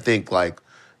 And I think like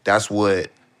that's what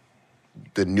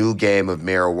the new game of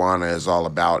marijuana is all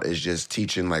about, is just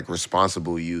teaching like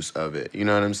responsible use of it. You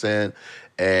know what I'm saying?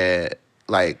 And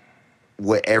like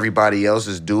what everybody else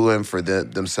is doing for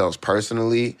themselves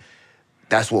personally,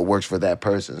 that's what works for that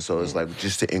person. So it's like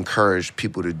just to encourage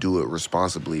people to do it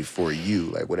responsibly for you,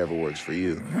 like whatever works for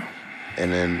you.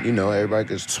 And then, you know, everybody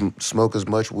can smoke as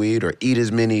much weed or eat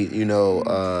as many, you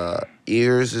know,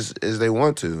 ears as they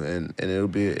want to, and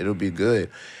it'll be good.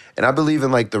 And I believe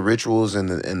in like the rituals and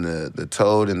the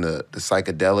toad and the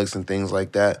psychedelics and things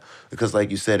like that, because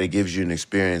like you said, it gives you an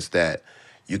experience that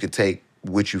you could take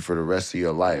with you for the rest of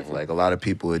your life. Like a lot of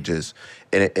people, it just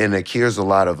and it cures a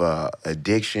lot of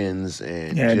addictions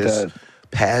and just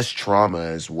past trauma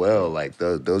as well. Like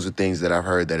those are things that I've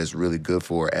heard that is really good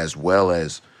for, as well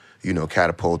as, you know,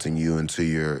 catapulting you into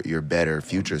your better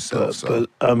future self. But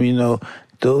you know,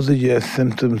 those are just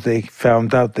symptoms they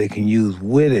found out they can use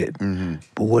with it.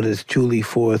 But what it's truly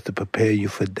for is to prepare you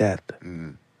for death.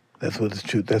 That's what it's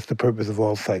true. That's the purpose of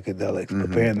all psychedelics,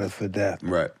 preparing us for death.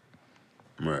 Right.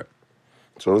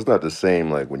 So it's not the same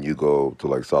like when you go to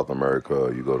like South America,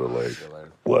 or you go to like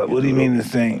What do you mean the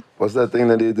same? what's that thing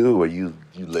that they do where you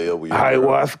lay over your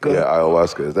Ayahuasca? Yeah,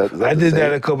 ayahuasca. Is that I the did same?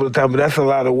 that a couple of times, but that's a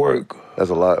lot of work.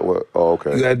 That's a lot. Oh,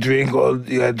 okay. You gotta drink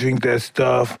that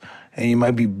stuff, and you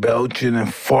might be belching and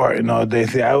farting all day.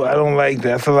 See, I don't like that.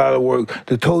 That's a lot of work.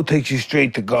 The toad takes you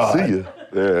straight to God. See ya.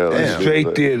 Yeah, like,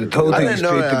 Straight there. The toad I takes you didn't know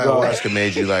straight that to God. ayahuasca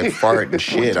made you like fart and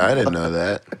shit. I didn't know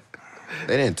that.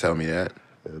 They didn't tell me that.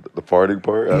 The farting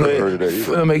part. I haven't heard of that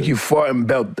either. It'll make you fart and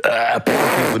belt.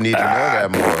 People need to know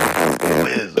that more.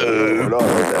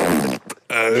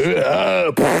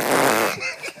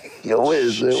 Yo,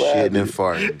 Wiz, Shitting and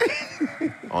farting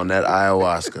on that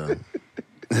ayahuasca.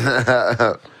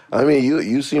 I mean,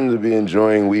 you seem to be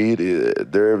enjoying weed.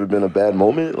 There ever been a bad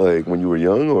moment, like when you were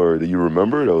young, or do you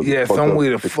remember? That was Yeah, fucked some up? way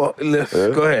to fuck.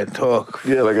 Go ahead, talk.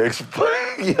 Yeah, like explain.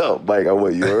 Yo, Mike, I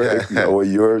want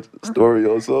your story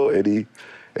also.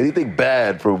 Anything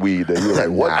bad for weed that you're like,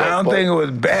 what? I don't the fuck? think it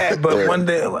was bad, but one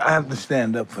day I have to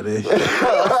stand up for this.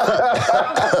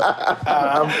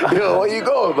 Yo, where you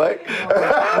going, Mike?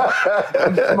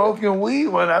 I'm smoking weed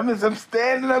when I'm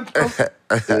standing up,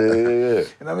 Yeah.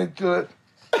 and I'm into it,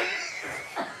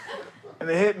 and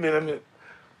it hit me, and I'm like,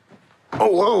 oh,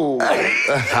 whoa.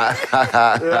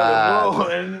 Whoa.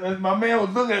 And my man was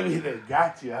looking at me, he like,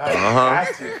 got you,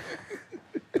 got you.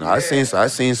 No, I seen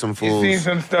some You fools. seen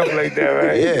some stuff like that,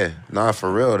 right? Yeah, nah,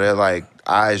 for real. They're like,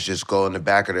 eyes just go in the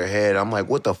back of their head. I'm like,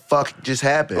 what the fuck just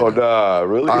happened? Oh, nah,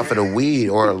 really? Off of the weed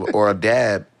or a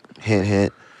dab. Hint,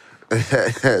 hint.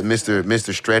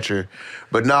 Mr. Stretcher.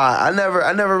 But nah, I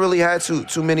never really had too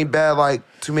many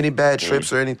bad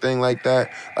trips or anything like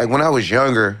that. Like when I was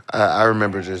younger, I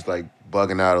remember just like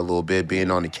bugging out a little bit, being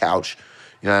on the couch.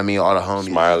 You know what I mean? All the homies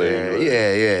Smiling, there. right?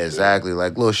 Yeah, exactly.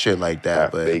 Like little shit like that.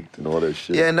 Half But baked and all that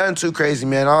shit. yeah, nothing too crazy,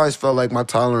 man. I always felt like my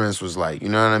tolerance was like, you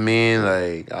know what I mean?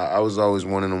 Like I was always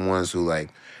one of the ones who like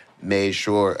made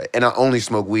sure, and I only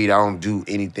smoke weed. I don't do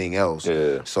anything else.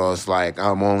 Yeah. So it's like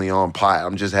I'm only on pot.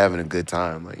 I'm just having a good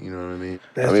time. Like, you know what I mean?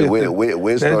 I mean,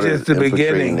 we started just the infiltrating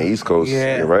beginning. the East Coast,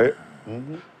 Yeah. right?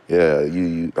 Yeah,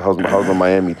 you how's the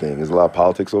Miami thing? There's a lot of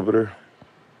politics over there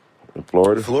in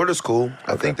Florida. Florida's cool.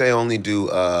 I think they only do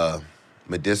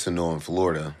medicinal in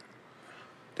Florida.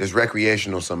 There's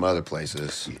recreational some other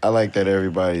places. I like that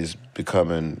everybody's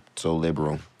becoming so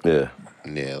liberal. Yeah.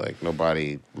 Yeah, like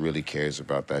nobody really cares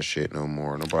about that shit no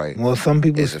more. Nobody. Well, some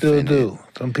people is still offended. do.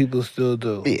 Some people still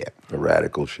do. Yeah, The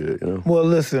radical shit, you know? Well,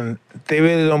 listen, they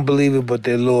really don't believe it, but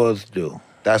their laws do.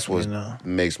 that's what You know.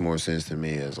 makes more sense to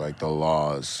me is like the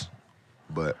laws.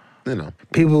 But you know,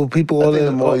 People I all think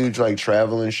the more that. you like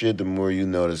travel and shit, the more you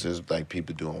notice there's like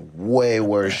people doing way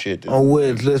worse shit than Oh,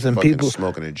 Wiz, listen, fucking people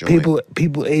smoking a joint.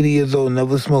 People 80 years old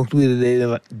never smoked weed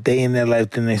a day in their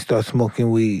life, then they start smoking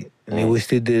weed. And they wish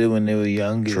they did it when they were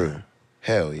younger. True.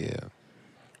 Hell yeah.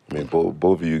 I mean,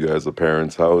 both of you guys are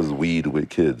parents. How is weed with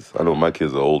kids? I know my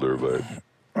kids are older, but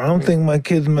I don't think my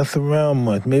kids mess around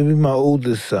much. Maybe my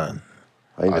oldest son.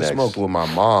 I smoked with my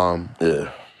mom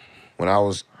Yeah. when I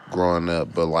was growing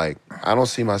up, but like I don't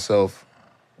see myself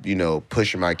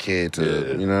pushing my kid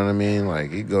to, you know what I mean?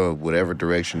 Like, you go whatever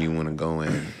direction you want to go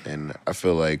in. And I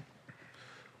feel like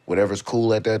whatever's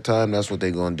cool at that time, that's what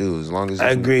they're going to do. As long as I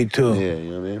agree, too. Yeah,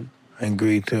 you know what I mean? I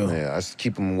agree, too. Yeah, I just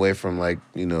keep them away from, like,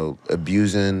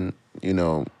 abusing,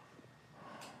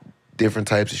 different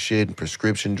types of shit,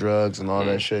 prescription drugs and all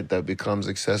that shit that becomes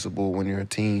accessible when you're a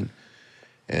teen.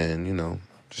 And,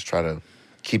 just try to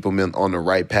keep them on the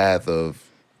right path of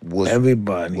what's healthy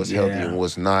and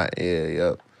what's not. Yeah,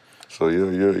 yep. So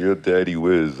you're Daddy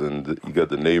Wiz, and you got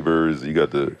the neighbors, you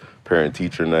got the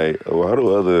parent-teacher night. Well, how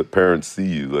do other parents see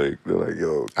you? Like, they're like,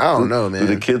 yo. I don't know, man.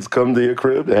 Do the kids come to your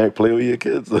crib and play with your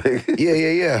kids? Like,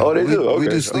 yeah. Oh, they do? Okay. We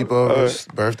do sleepovers.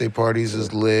 Right. Birthday parties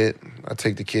is lit. I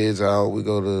take the kids out. We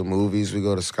go to the movies. We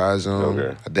go to Sky Zone.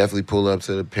 Okay. I definitely pull up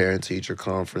to the parent-teacher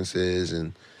conferences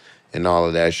and all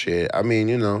of that shit. I mean,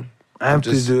 I have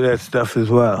to do that stuff as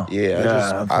well. Yeah, I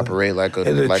just operate like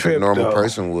a normal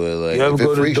person would. Like, you ever if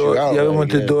it freaks you out, you ever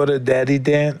went to daughter daddy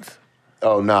dance?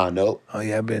 Oh, nah, nope. Oh,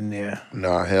 yeah, I've been there.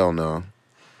 Nah, hell no.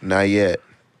 Not yet.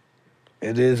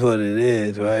 It is what it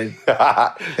is, right?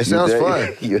 It sounds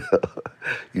fun. Yeah.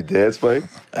 You dance, Mike?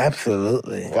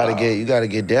 Absolutely. You gotta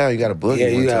get down. You gotta boogie. Yeah,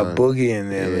 you got time. boogie in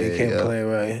there, man. You can't play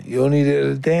right. You don't need it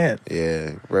to dance.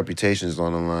 Yeah, reputation's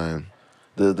on the line.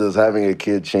 Does having a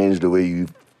kid change the way you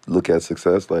look at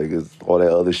success? Like, is all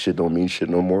that other shit don't mean shit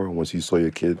no more once you saw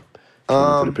your kid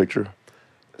come into the picture?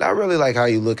 Not really like how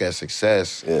you look at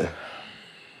success. Yeah.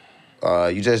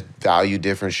 You just value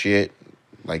different shit,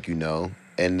 like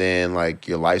and then like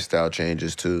your lifestyle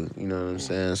changes too. You know what I'm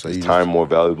saying? So is time more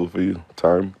valuable for you?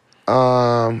 Time?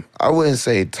 I wouldn't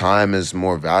say time is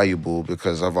more valuable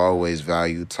because I've always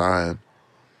valued time,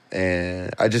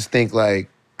 and I just think like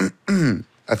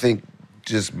I think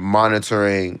just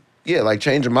monitoring, like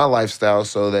changing my lifestyle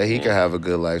so that he can have a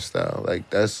good lifestyle. Like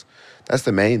that's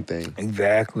the main thing.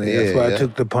 Exactly. That's why I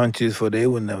took the punches so they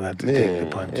would never have to take the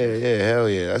punches. Yeah, hell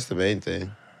yeah. That's the main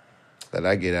thing that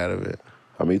I get out of it.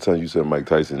 How many times you said Mike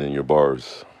Tyson in your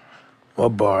bars? What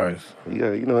bars?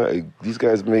 Yeah, these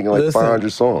guys making like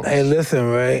 500 songs. Hey, listen,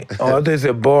 right? Oh, I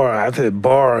said bar. I said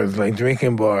bars, like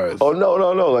drinking bars. Oh, no,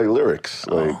 like lyrics.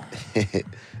 Like,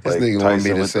 this nigga wanted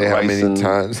me to say how many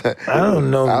times. I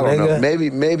don't know, I don't nigga. know.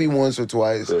 Maybe once or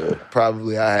twice. Yeah.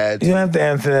 Probably I had to. You don't have to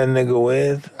answer that nigga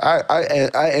with.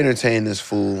 I entertain this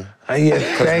fool.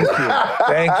 Yes, thank you.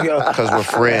 Thank you. Because we're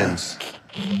friends.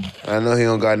 I know he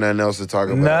don't got nothing else to talk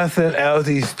about. Nothing else.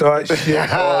 He starts shit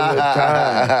all the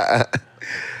time.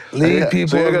 Leave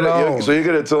people alone. So you're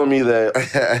gonna tell me that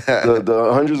the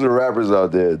hundreds of rappers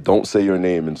out there don't say your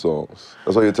name in songs?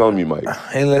 That's what you're telling me, Mike.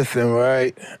 Hey, listen,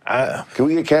 right? Can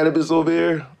we get cannabis over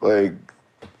here? Like,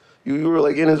 you were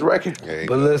like in his record.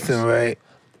 But listen, right?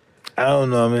 I don't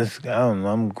know.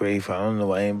 I'm grateful. I don't know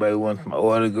why anybody wants my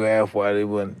autograph. Why they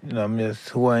want? I'm just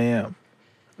who I am.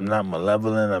 I'm not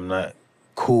malevolent. I'm not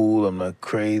cool. I'm not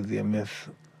crazy.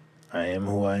 I am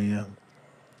who I am.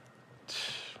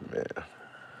 Man.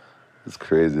 It's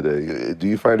crazy that. Do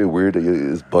you find it weird that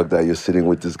it's bugged out you're sitting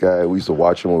with this guy? We used to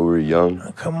watch him when we were young.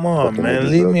 Come on, man.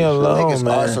 Leave me alone, I think it's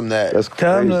man. awesome that. That's crazy.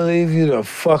 Tell him to leave you the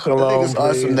fuck alone. I think it's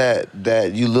awesome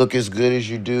that you look as good as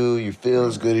you do, you feel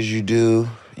as good as you do,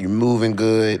 you're moving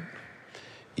good,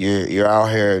 you're out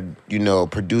here,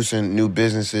 producing new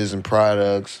businesses and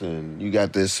products, and you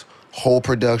got this whole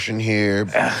production here.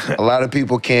 A lot of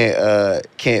people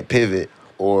can't pivot,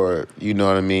 or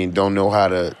don't know how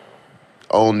to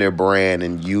own their brand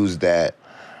and use that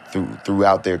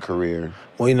throughout their career.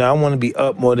 Well, I want to be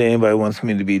up more than anybody wants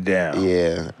me to be down.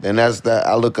 Yeah, and that's that.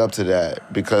 I look up to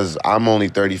that because I'm only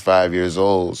 35 years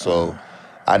old, so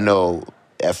I know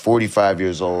at 45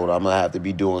 years old I'm gonna have to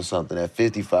be doing something. At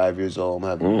 55 years old I'm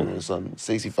gonna have to be doing something.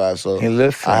 65, so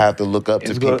I have to look up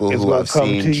to people who I've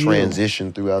seen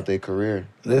transition throughout their career.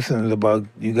 Listen, it's about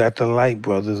you got the light,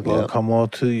 brother. It's gonna come all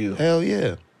to you. Hell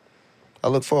yeah, I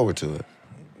look forward to it.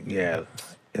 Yeah,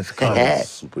 it's coming.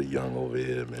 Super young over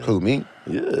here, man. Who, me?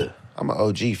 Yeah. I'm an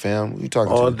OG, fam. What you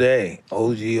talking all to? Day.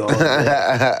 OG all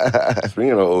day.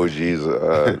 Speaking of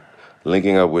OGs,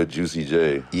 linking up with Juicy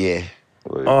J. Yeah.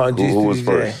 Like, who was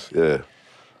first? Yeah.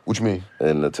 What you mean?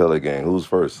 And the Teller Gang. Who was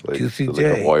first? Like, Juicy like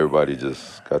J. how everybody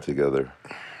just got together.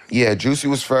 Yeah, Juicy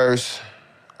was first.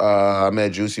 I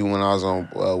met Juicy when I was on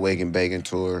Wake and Bacon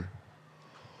tour.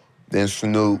 Then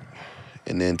Snoop,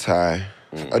 and then Ty.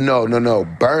 No.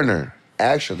 Burner.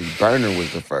 Actually, Burner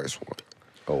was the first one.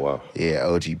 Oh, wow. Yeah,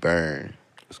 OG Burn.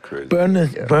 That's crazy.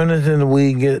 Burner's in the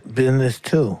weed business,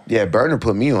 too. Yeah, Burner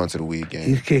put me onto the weed game.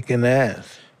 He's kicking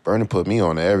ass. Burner put me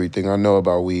on to everything I know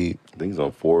about weed. I think he's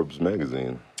on Forbes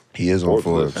magazine. He is on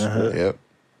Forbes. Uh-huh. Yep.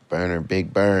 Burner,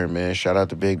 Big Burn, man. Shout out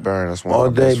to Big Burn. That's one all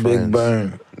of my day, best friends. Big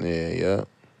Burn. Yeah.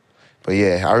 But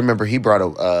yeah, I remember he brought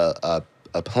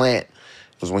a plant.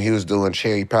 It was when he was doing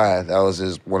cherry pie. That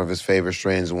was one of his favorite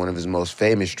strains and one of his most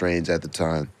famous strains at the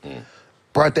time.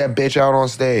 Brought that bitch out on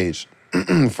stage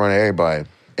in front of everybody.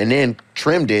 And then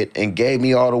trimmed it and gave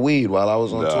me all the weed while I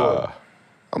was on tour.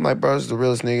 I'm like, bro, this is the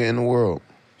realest nigga in the world.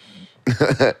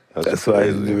 That's why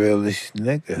he's the realest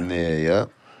nigga. Yeah.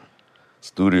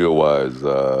 Studio-wise,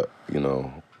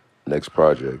 next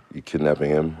project, you kidnapping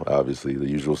him, obviously, the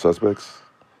usual suspects.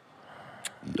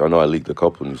 I know I leaked a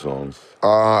couple new songs.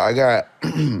 I got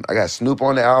Snoop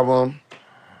on the album.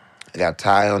 I got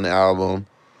Ty on the album.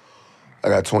 I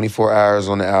got 24 Hours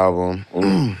on the album.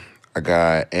 I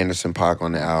got Anderson .Paak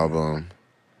on the album.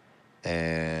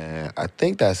 And I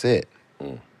think that's it.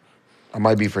 I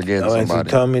might be forgetting So somebody.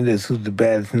 tell me this, who's the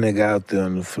baddest nigga out there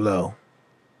on the flow?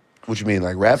 What you mean,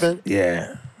 like rapping?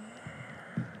 Yeah.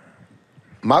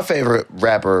 My favorite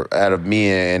rapper out of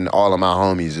me and all of my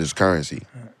homies is Currency.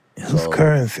 Who's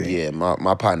Currency? Yeah,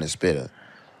 my partner Spitter.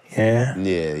 Yeah?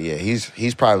 Yeah.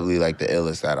 He's probably like the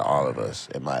illest out of all of us,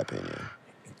 in my opinion.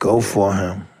 Go for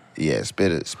him. Yeah,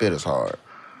 Spitter's hard.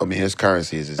 I mean, his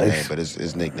Currency is his name, but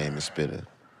his nickname is Spitter.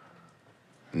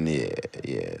 Yeah.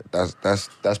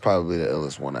 That's probably the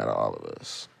illest one out of all of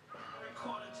us.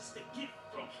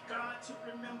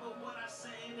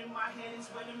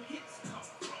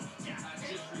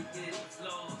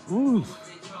 Ooh.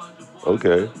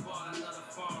 Okay.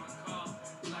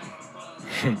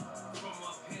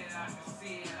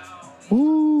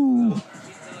 Ooh.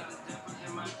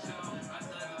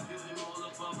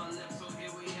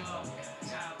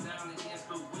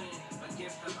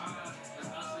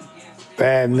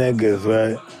 Bad niggas,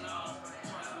 right?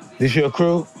 This your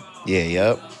crew? Yeah,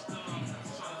 yup.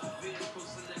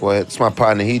 Well, it's my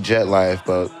partner. He Jet Life,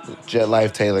 but Jet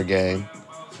Life Taylor Gang.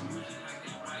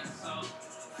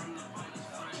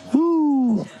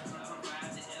 Woo.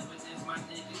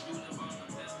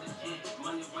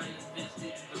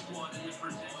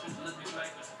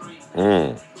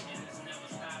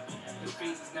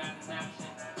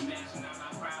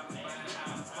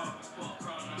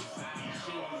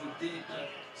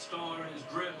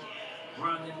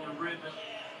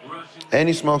 And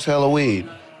he smokes hella weed.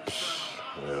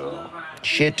 Yeah.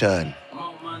 Shit ton.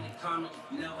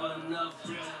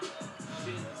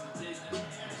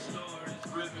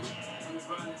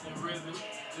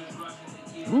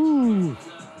 Woo.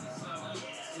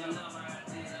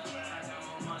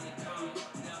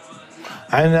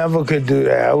 I never could do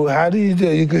that. How do you do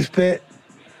it? You could spit?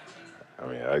 I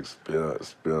mean, I spit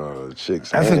on a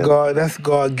chick's That's hand. that's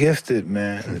God gifted,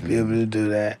 man, to be able to do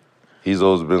that. He's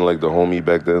always been like the homie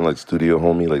back then, like studio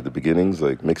homie, like the beginnings,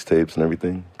 like mixtapes and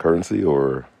everything, Currency,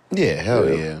 or... Yeah, hell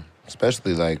yeah.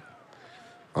 Especially like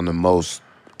on the most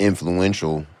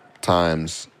influential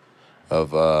times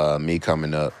of me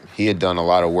coming up. He had done a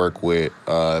lot of work with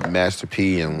Master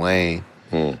P and Wayne.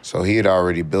 So he had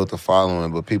already built a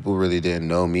following, but people really didn't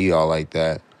know me all like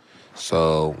that.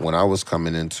 So when I was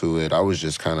coming into it, I was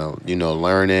just kind of,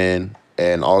 learning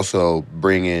and also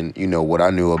bringing, what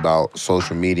I knew about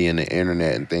social media and the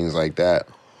internet and things like that.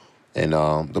 And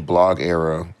the blog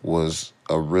era was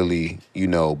a really,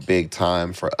 big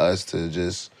time for us to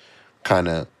just kind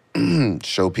of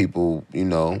show people,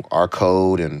 our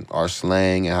code and our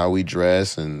slang and how we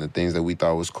dress and the things that we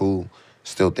thought was cool,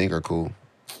 still think are cool.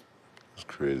 It's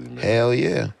crazy, man. Hell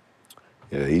yeah.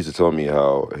 Yeah, he used to tell me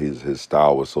how his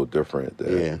style was so different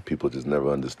that people just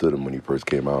never understood him when he first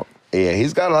came out. Yeah,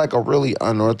 he's got like a really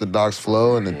unorthodox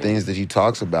flow, and the things that he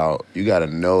talks about, you gotta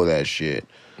know that shit.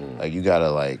 Like you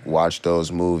gotta like watch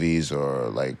those movies or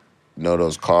like know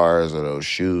those cars or those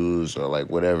shoes or like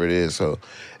whatever it is. So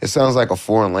it sounds like a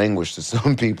foreign language to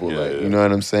some people, you know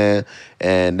what I'm saying?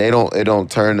 And it don't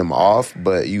turn them off,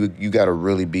 but you gotta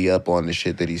really be up on the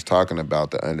shit that he's talking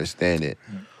about to understand it.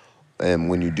 And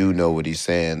when you do know what he's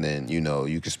saying, then you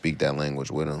can speak that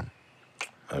language with him.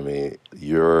 I mean,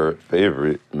 your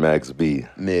favorite, Max B.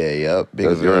 Yeah, yep. Big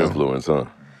That's your girl. influence, huh?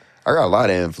 I got a lot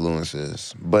of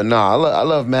influences. But I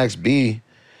love Max B.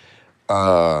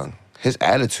 His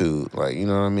attitude, like, you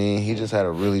know what I mean? He just had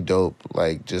a really dope,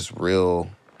 like, just real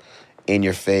in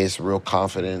your face, real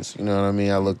confidence. You know what I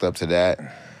mean? I looked up to that.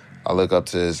 I look up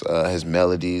to his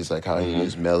melodies, like how he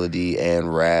used melody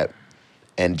and rap.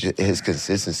 And his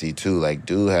consistency too. Like,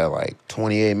 dude had like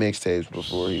 28 mixtapes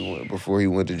before he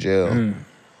went to jail.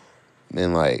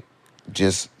 And like,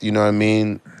 just, you know what I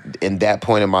mean? In that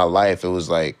point in my life, it was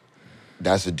like,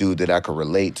 that's a dude that I could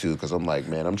relate to, because I'm like,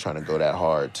 man, I'm trying to go that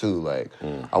hard too. Like,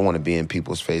 I want to be in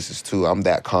people's faces too. I'm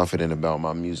that confident about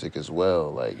my music as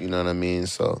well. Like, you know what I mean?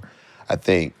 So I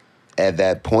think at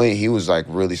that point, he was like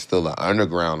really still an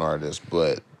underground artist,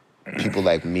 but people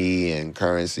like me and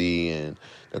Currency and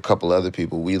a couple other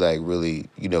people, we like really,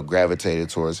 gravitated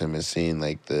towards him and seeing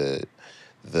like the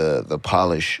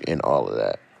polish in all of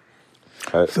that.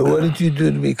 So what did you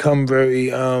do to become very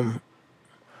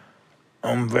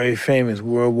famous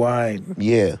worldwide?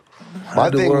 Yeah. How My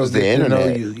the thing world was the get to know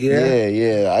internet. you? Yeah?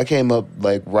 Yeah. I came up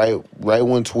like right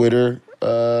when Twitter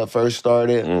first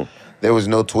started. There was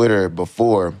no Twitter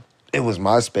before. It was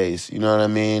MySpace, you know what I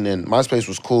mean? And MySpace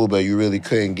was cool, but you really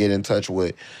couldn't get in touch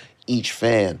with each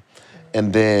fan.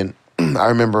 And then I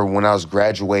remember when I was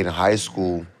graduating high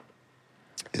school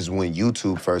is when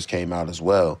YouTube first came out as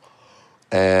well.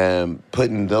 And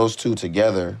putting those two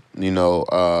together,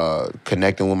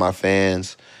 connecting with my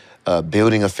fans,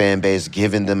 building a fan base,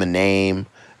 giving them a name,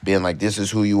 being like, this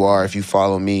is who you are if you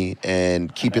follow me,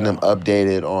 and keeping them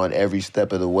updated on every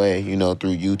step of the way,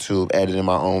 through YouTube, editing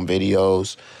my own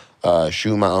videos,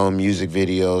 shooting my own music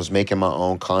videos, making my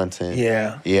own content.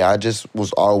 Yeah. Yeah, I just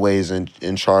was always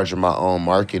in charge of my own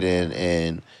marketing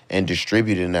and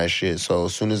distributing that shit. So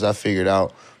as soon as I figured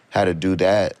out how to do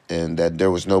that and that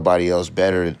there was nobody else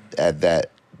better at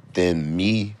that than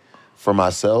me for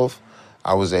myself,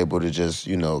 I was able to just,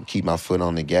 keep my foot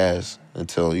on the gas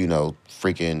until, I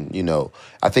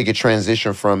think it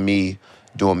transitioned from me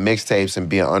doing mixtapes and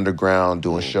being underground,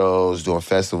 doing shows, doing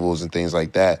festivals and things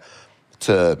like that,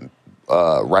 to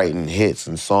writing hits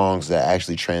and songs that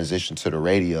actually transition to the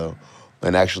radio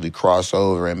and actually cross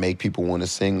over and make people want to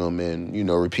sing them and,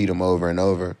 repeat them over and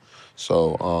over.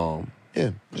 So,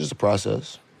 yeah, just a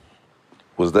process.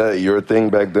 Was that your thing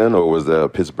back then, or was that a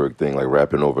Pittsburgh thing, like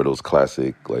rapping over those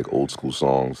classic, like old school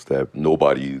songs that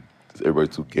everybody's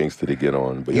too gangster to get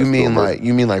on? But You mean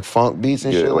like funk beats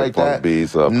and shit like that? Funk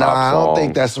beats, Nah, pop I don't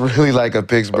think songs. that's really like a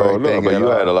Pittsburgh thing. But you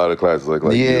had a lot of classes like you,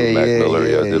 Mac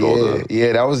Miller, did all the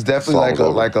yeah. That was definitely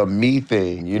songs like a me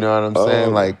thing. You know what I'm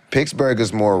saying? Like Pittsburgh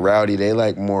is more rowdy. They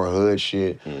like more hood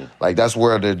shit. Like that's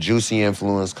where the Juicy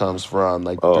influence comes from.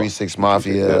 Like 3 6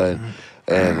 Mafia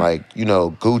and like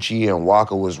Gucci and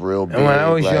Waka was real big. And when I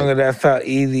was younger, that's how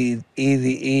Easy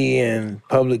E and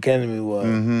Public Enemy was.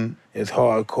 Mm-hmm. It's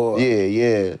hardcore.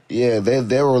 Yeah.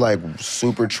 They were like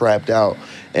super trapped out.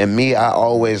 And me, I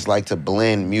always like to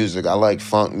blend music. I like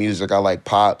funk music. I like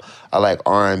pop. I like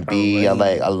R&B. I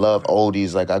love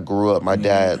oldies. Like I grew up, my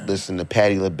dad listened to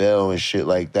Patti LaBelle and shit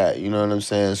like that. You know what I'm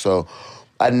saying? So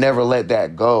I never let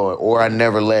that go, or I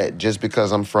never let, just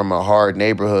because I'm from a hard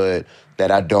neighborhood,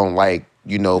 that I don't like,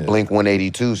 Blink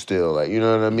 182 still. Like, you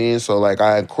know what I mean? So like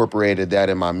I incorporated that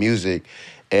in my music.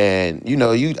 And you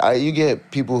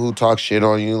get people who talk shit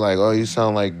on you, like, oh, you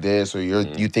sound like this, or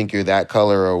you think you're that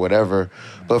color or whatever.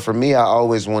 But for me, I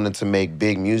always wanted to make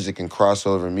big music and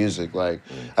crossover music. Like,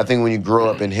 I think when you grow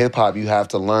up in hip hop, you have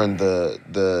to learn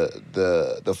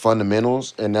the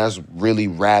fundamentals, and that's really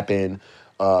rapping,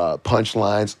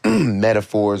 punchlines,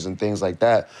 metaphors, and things like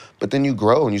that. But then you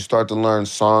grow and you start to learn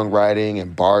songwriting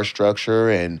and bar structure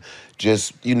and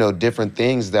just, different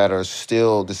things that are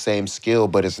still the same skill,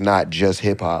 but it's not just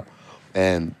hip hop.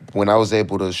 And when I was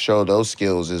able to show those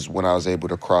skills is when I was able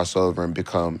to cross over and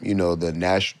become,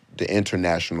 the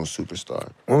international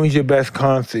superstar. When was your best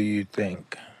concert, you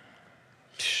think?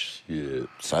 shit.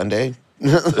 Sunday.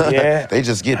 Yeah. They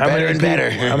just get better and better.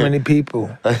 How many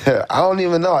people? I don't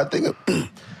even know. I think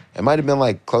it might have been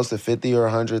like close to 50 or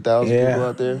 100,000 people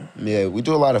out there. Yeah, we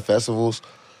do a lot of festivals.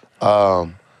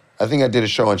 I think I did a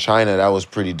show in China that was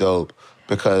pretty dope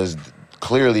because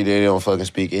clearly they don't fucking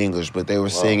speak English, but they were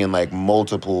singing like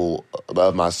multiple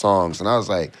of my songs. And I was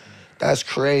like, that's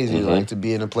crazy, like to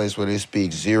be in a place where they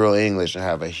speak zero English and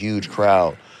have a huge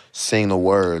crowd sing the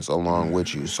words along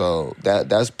with you. So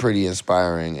that's pretty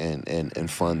inspiring and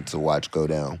fun to watch go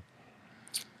down.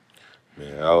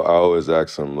 Man, I always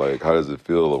ask them, like, how does it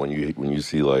feel when you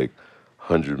see like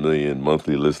 100 million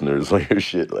monthly listeners on your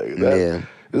shit like that? Yeah.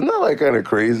 Isn't that like kind of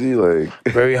crazy? Like,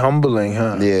 very humbling,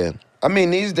 huh? Yeah. I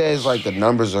mean, these days, like, the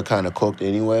numbers are kind of cooked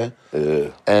anyway. Yeah.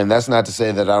 And that's not to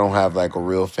say that I don't have, like, a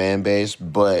real fan base,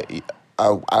 but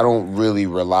I don't really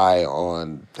rely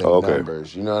on the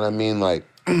numbers. You know what I mean? Like,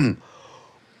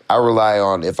 I rely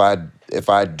on if I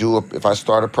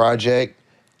start a project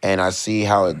and I see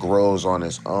how it grows on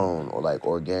its own or, like,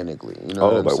 organically. You know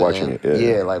what I'm saying? Watching it.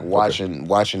 Yeah, like,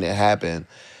 watching it happen.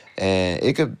 And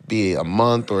it could be a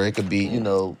month or it could be,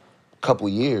 couple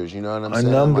years, you know what I'm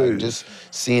saying? Numbers. Like just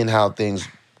seeing how things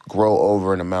grow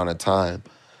over an amount of time.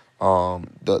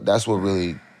 That's what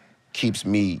really keeps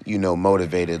me,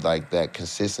 motivated, like that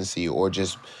consistency or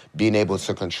just being able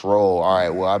to control, all right,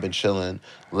 well, I've been chilling,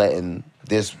 letting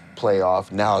this play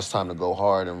off. Now it's time to go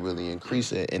hard and really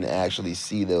increase it and actually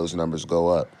see those numbers go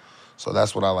up. So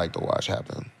that's what I like to watch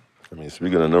happen. I mean,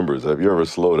 speaking of numbers, have you ever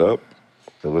slowed up?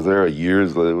 Was there like a year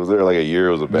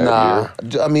it was a bad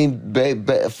year? I mean,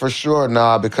 for sure,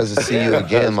 nah, because of See You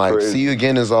Again, like, crazy. See You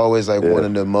Again is always, like, one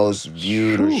of the most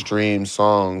viewed or streamed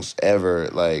songs ever,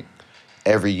 like,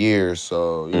 every year.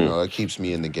 So, you know, it keeps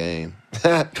me in the game.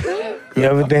 You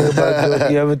ever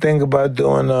think about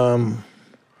doing,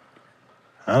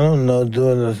 I don't know,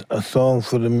 doing a song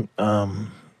for the,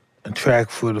 a track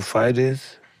for the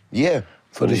fighters? Yeah.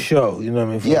 For the show, you know what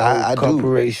I mean? For the Yeah, whole I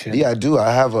corporation. do. Yeah, I do.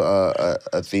 I have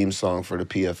a theme song for the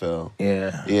PFL.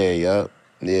 Yeah. Yeah.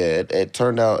 It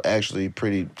turned out actually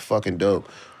pretty fucking dope.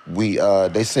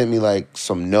 They sent me like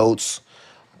some notes,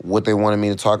 what they wanted me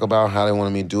to talk about, how they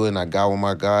wanted me to do it, and I got with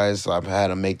my guys. So I've had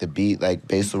to make the beat like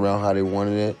based around how they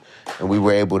wanted it, and we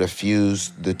were able to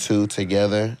fuse the two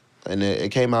together, and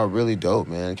it came out really dope,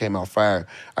 man. It came out fire.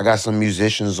 I got some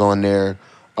musicians on there.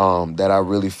 That I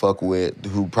really fuck with,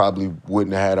 who probably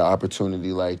wouldn't have had an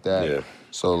opportunity like that. Yeah.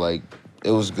 So, like, it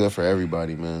was good for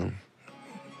everybody, man.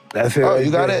 That's it. Oh, right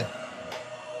you got there.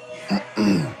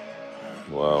 it?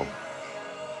 Wow.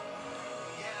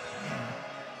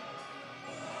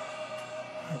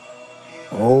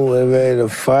 Oh, we're ready to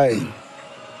fight.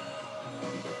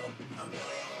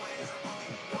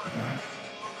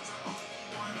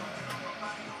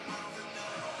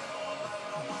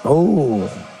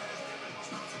 Oh.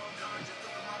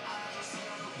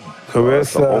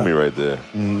 That's the homie Carissa. right there.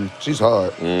 She's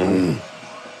hard.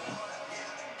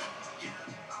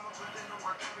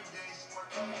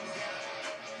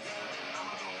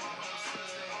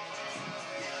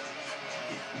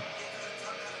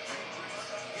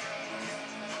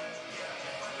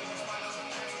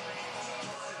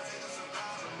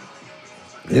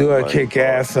 You gotta kick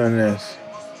ass on this.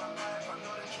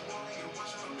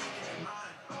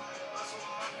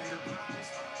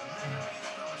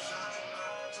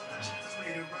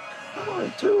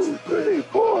 One, two, three,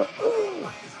 four.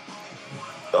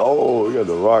 Oh, you got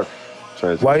the rock.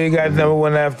 Why you guys never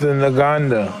went after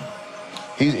Naganda?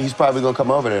 He's probably gonna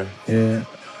come over there. Yeah.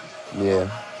 Yeah.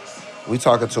 We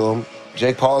talking to him.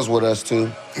 Jake Paul's with us,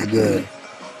 too. Good.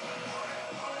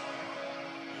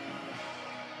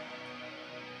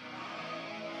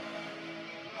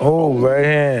 Oh, right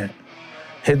hand.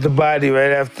 Hit the body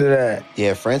right after that.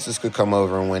 Yeah, Francis could come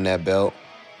over and win that belt.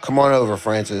 Come on over,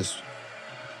 Francis.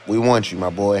 We want you,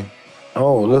 my boy.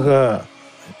 Oh, look at her.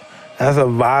 That's a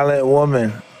violent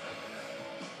woman.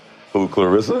 Who,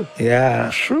 Clarissa? Yeah.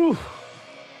 True.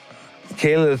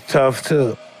 Kayla's tough,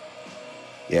 too.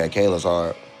 Yeah, Kayla's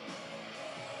hard.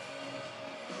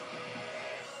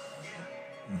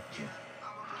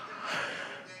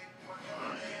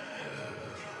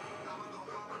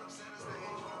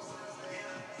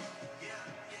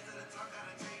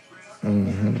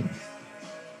 Mm-hmm.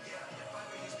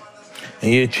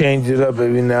 And you change it up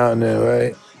every now and then,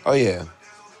 right? Oh, yeah.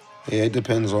 Yeah, it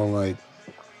depends on, like,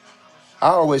 I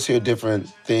always hear different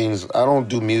things. I don't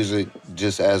do music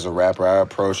just as a rapper. I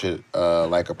approach it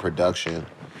like a production.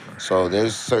 So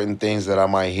there's certain things that I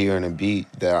might hear in a beat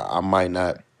that I might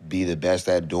not be the best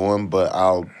at doing, but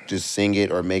I'll just sing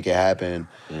it or make it happen,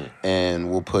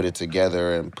 and we'll put it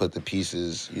together and put the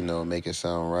pieces, you know, make it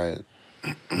sound right.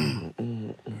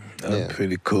 That's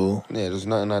pretty cool. Yeah, there's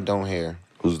nothing I don't hear.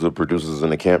 Who's the producers in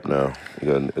the camp now?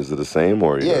 Is it the same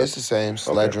or? Yeah, it's the same.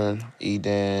 Sledron,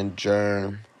 Edan,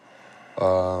 Germ,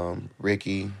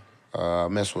 Ricky. I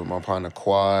mess with my partner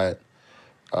Quad,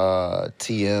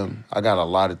 TM. I got a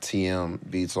lot of TM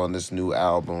beats on this new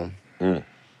album.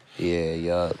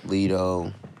 Yeah,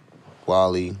 Lido,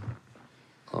 Wally.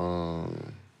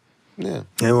 Yeah.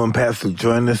 Anyone pass the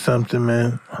joint or something,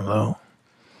 man? Hello?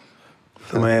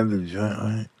 Somebody have the joint,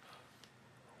 right?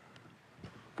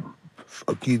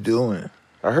 Fuck you doing?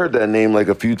 I heard that name like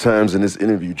a few times in this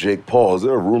interview, Jake Paul. Is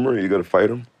there a rumor you gotta fight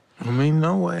him? I mean,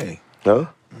 no way. Huh?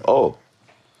 Oh,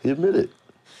 he admitted.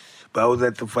 But I was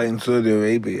at the fight in Saudi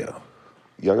Arabia.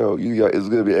 It's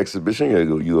gonna be an exhibition.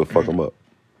 You gotta fuck him up.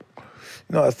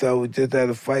 No, I thought we just had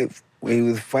a fight where he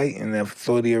was fighting in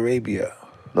Saudi Arabia.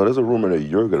 No, there's a rumor that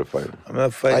you're gonna fight him. I'm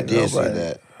not fighting I did nobody. see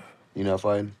that. You not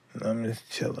fighting? I'm just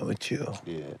chilling with you.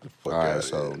 Yeah. Fuck All right, outta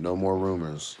so here. no more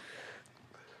rumors.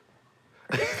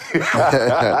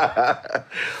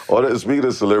 Speaking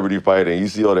of celebrity fighting, you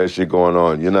see all that shit going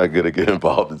on. You're not gonna get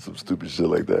involved in some stupid shit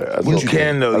like that. You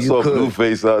can, though. I You saw could.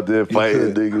 Blueface out there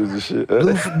fighting could. niggas and shit.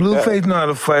 Blueface know how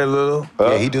to fight, little.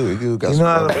 Yeah, he do. He do got You some know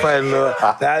how to rumbles. fight, little.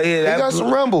 He got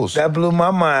some rumbles. That blew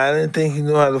my mind. I didn't think he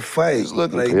knew how to fight. He's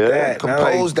looking like Yeah. that. Not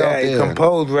composed like out that. He there.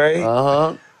 Composed, right?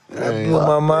 Uh-huh. That blew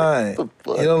my mind. What the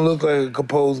fuck? He don't look like a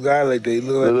composed guy like that. He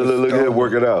look like Look a at him stone.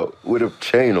 working out with a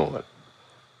chain on.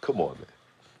 Come on, man.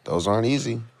 Those aren't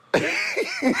easy.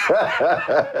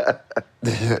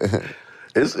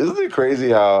 Isn't it crazy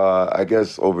how I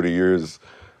guess over the years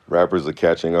rappers are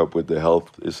catching up with the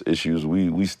health issues we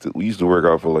used to work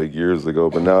out for like years ago,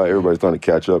 but now everybody's starting to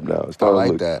catch up now. It's I starting like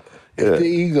to look, that. It's the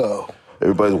yeah, ego.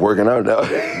 everybody's working out now.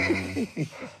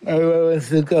 Everybody wants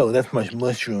to go. That's much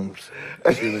mushrooms.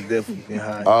 She was definitely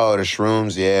high. Oh, the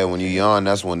shrooms, yeah. When you yawn,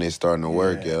 that's when they starting to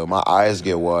work, yo. My eyes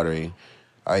get watery.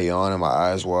 I yawn and my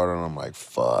eyes water, and I'm like,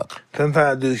 fuck.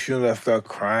 Sometimes I do shrooms, I start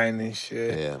crying and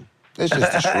shit. Yeah. It's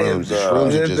just the shrooms. The shrooms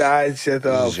are Just just, the eyes shut it's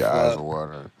off. just your eyes are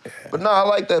watering. But no, I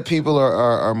like that people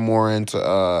are more into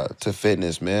to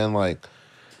fitness, man. Like,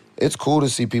 it's cool to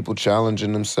see people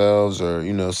challenging themselves or,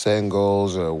 setting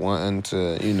goals or wanting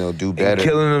to, do And better.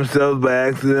 killing themselves by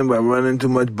accident by running too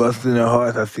much, busting their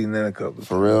hearts. I've seen that a couple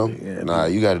For real? times. Yeah, Nah,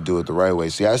 you got to do it the right way.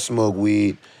 See, I smoke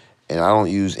weed, and I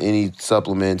don't use any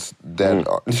supplements that,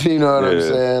 are, you know what I'm Yeah.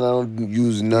 saying? I don't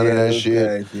use none of that those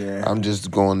shit. guys, yeah. I'm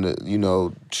just going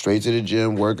to, straight to the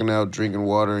gym, working out, drinking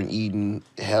water, and eating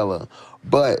hella.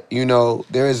 But,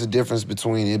 there is a difference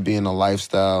between it being a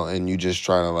lifestyle and you just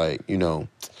trying to,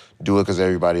 do it because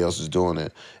everybody else is doing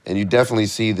it. And you definitely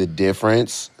see the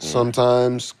difference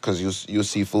sometimes because you'll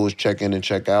see fools check in and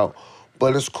check out.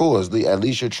 But it's cool. At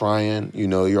least you're trying.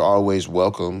 You're always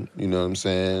welcome. You know what I'm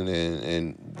saying?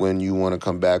 And when you want to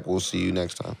come back, we'll see you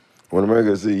next time. When am I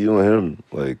gonna see you and him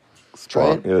like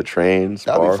spar? Train? Yeah, train,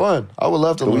 spar. That'd be fun. I would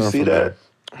love to Can learn we see from that?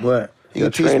 him. What? You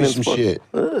can teach me some shit.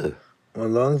 Well,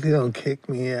 as long as you don't kick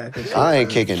me, yeah, I can. I ain't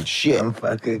kicking shit. I'm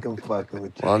fucking with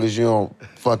As you. long as you don't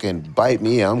fucking bite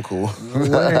me, I'm cool.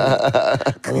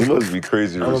 You must be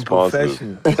crazy I'm a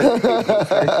responsive.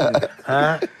 professional.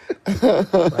 Huh?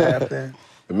 What happened?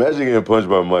 Imagine getting punched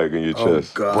by Mike in your Oh,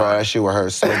 chest. God. Bro, that shit would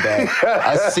hurt so bad.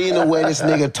 I've seen the way this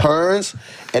nigga turns,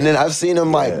 and then I've seen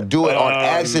him do it on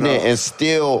accident and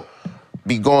still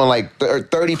be going like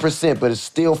 30%, but it's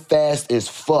still fast as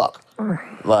fuck.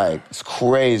 Like, it's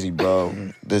crazy, bro.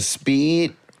 The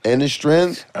speed and the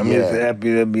strength. I'm just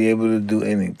happy to be able to do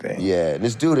anything. Yeah,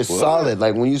 this dude is solid.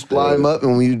 Like, when you split him up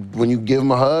and when you give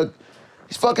him a hug,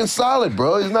 he's fucking solid,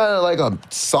 bro. He's not like a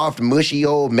soft, mushy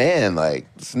old man. Like,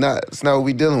 it's not what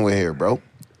we dealing with here, bro.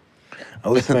 I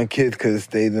wish my kids could have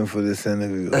stayed in for this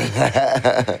interview.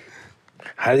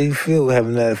 How do you feel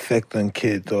having that effect on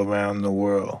kids all around the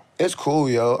world? It's cool,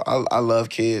 yo. I love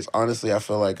kids. Honestly, I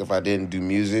feel like if I didn't do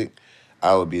music,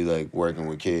 I would be like working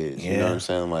with kids. You know what I'm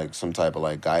saying? Like some type of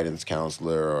like guidance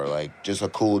counselor or like just a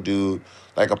cool dude,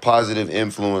 like a positive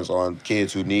influence on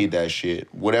kids who need that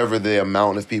shit. Whatever the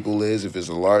amount of people is, if it's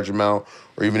a large amount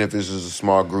or even if this is a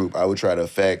small group, I would try to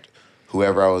affect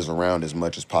whoever I was around as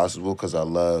much as possible because I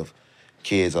love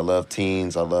kids. I love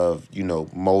teens. I love,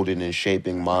 molding and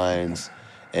shaping minds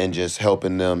and just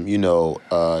helping them,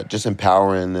 just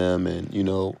empowering them and,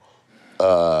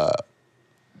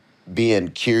 being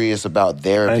curious about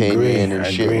their opinion and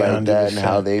shit like that 100%. and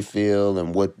how they feel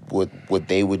and what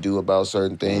they would do about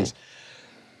certain things.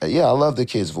 Yeah, I love the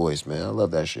kid's voice, man. I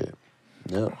love that shit.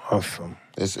 Yeah. Awesome.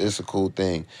 It's a cool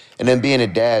thing. And then being a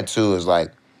dad, too, is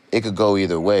like, it could go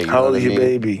either way. You How know old what is I your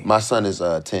mean? baby? My son is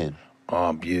 10.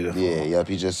 Oh, beautiful. Yeah, yep.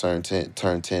 He just turned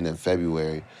 10 in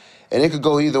February. And it could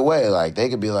go either way. Like, they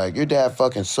could be like, your dad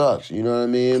fucking sucks. You know what I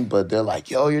mean? But they're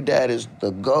like, yo, your dad is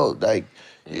the GOAT. Like,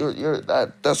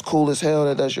 that's cool as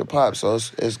hell that's your pop. So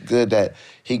it's good that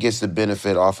he gets the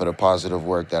benefit off of the positive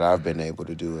work that I've been able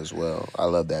to do as well. I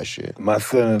love that shit. My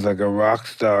son is like a rock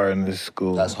star in this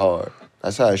school. That's hard.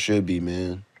 That's how it should be,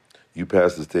 man. You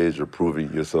passed the stage of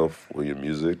proving yourself with your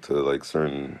music to like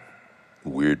certain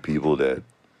weird people that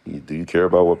do you care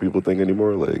about what people think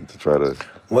anymore? Like to try to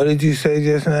What did you say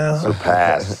just now?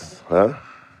 surpass, huh?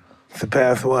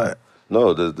 Surpass what?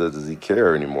 No, does he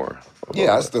care anymore?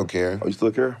 Yeah, I still care. Oh, you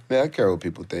still care? Yeah, I care what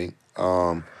people think.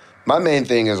 My main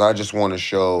thing is I just want to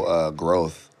show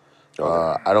growth.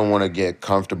 Okay. I don't want to get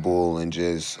comfortable and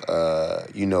just,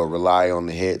 rely on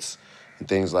the hits and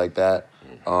things like that.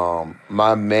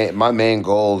 My main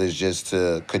goal is just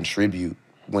to contribute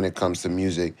when it comes to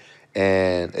music.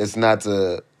 And it's not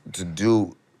to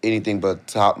do anything but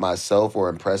top myself or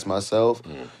impress myself.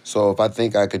 So if I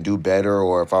think I could do better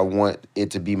or if I want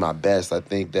it to be my best, I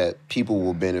think that people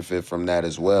will benefit from that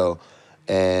as well.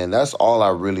 And that's all I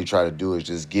really try to do is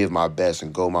just give my best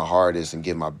and go my hardest and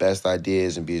give my best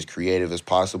ideas and be as creative as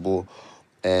possible.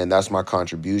 And that's my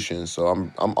contribution. So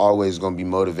I'm always going to be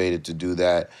motivated to do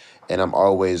that. And I'm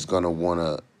always going to want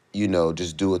to,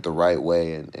 just do it the right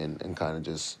way and kind of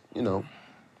just,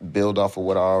 build off of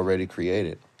what I already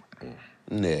created.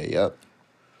 Yeah, yep.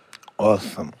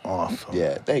 Awesome.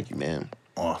 Yeah, thank you, man.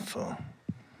 Awesome.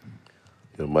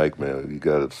 Yeah, Mike, man, we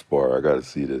got to spar. I got to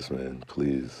see this, man.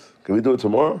 Please. Can we do it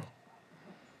tomorrow?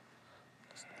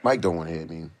 Mike don't want to hit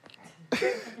me.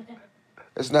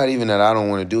 It's not even that I don't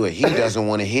want to do it. He doesn't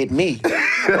want to hit me. I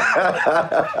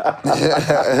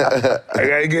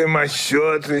gotta get my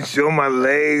shorts and show my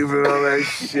legs and all that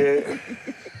shit.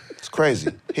 It's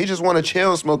crazy. He just want to chill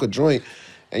and smoke a joint,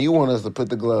 and you want us to put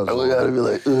the gloves We on. got to be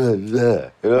like, yeah.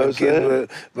 You know what I'm saying?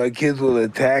 My kids will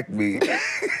attack me.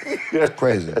 It's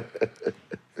crazy.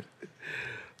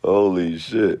 Holy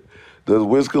shit. Does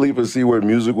Wiz Khalifa see where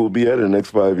music will be at in the next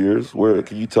 5 years? Where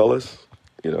can you tell us?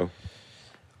 You know?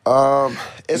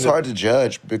 It's hard to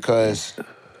judge because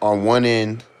on one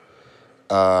end,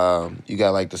 you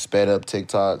got like the sped up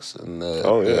TikToks and the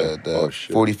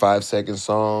 45-second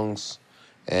songs,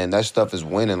 and that stuff is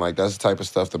winning. Like that's the type of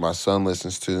stuff that my son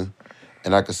listens to,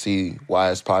 and I can see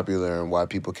why it's popular and why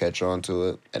people catch on to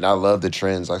it. And I love the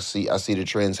trends. I see the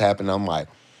trends happen. I'm like,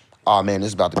 oh man, this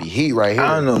is about to be heat right here.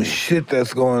 I don't know shit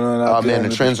that's going on out Oh there. man,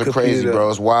 the trends are crazy, bro.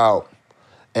 It's wild.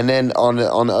 And then on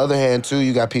the other hand too,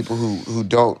 you got people who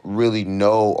don't really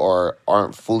know or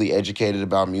aren't fully educated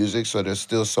about music, so there's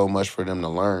still so much for them to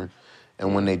learn.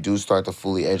 And when they do start to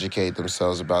fully educate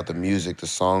themselves about the music, the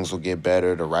songs will get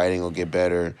better, the writing will get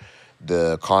better,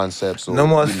 the concepts will... No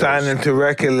more signing to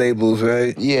record labels,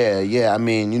 right? Yeah. I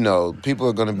mean, people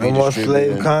are going to be No more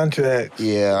distributing. slave contracts.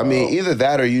 Yeah, I mean, either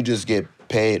that or you just get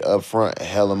paid up front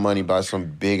hella money by some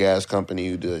big-ass company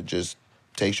who just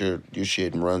takes your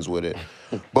shit and runs with it.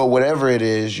 But whatever it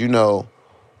is,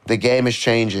 the game is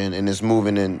changing and it's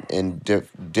moving in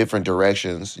different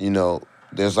directions.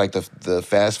 There's like the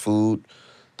fast food,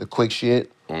 the quick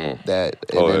shit, and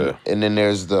then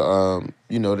there's the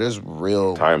there's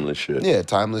real timeless shit. Yeah,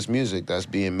 timeless music that's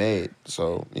being made.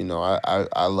 So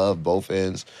I love both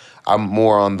ends. I'm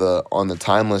more on the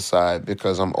timeless side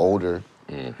because I'm older,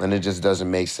 and it just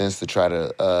doesn't make sense to try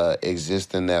to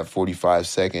exist in that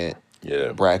 45-second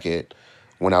bracket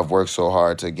when I've worked so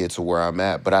hard to get to where I'm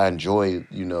at. But I enjoy,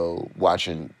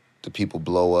 watching the people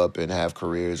blow up and have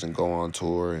careers and go on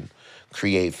tour and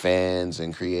create fans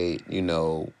and create,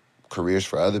 careers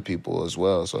for other people as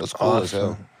well. So it's cool as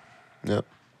hell. Yep.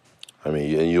 I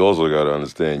mean, and you also got to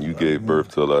understand, you gave birth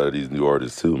to a lot of these new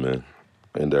artists too, man.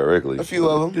 Indirectly. A few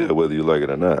of them. Yeah, whether you like it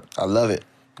or not. I love it.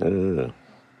 Yeah.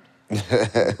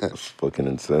 It's fucking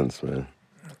intense, man.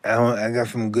 I got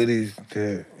some goodies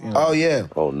to, Oh, yeah.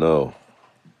 Oh, no.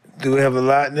 Do we have a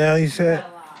lot now, you said?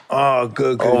 Oh,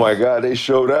 good. Oh, my God, they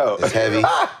showed out. It's heavy.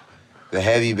 The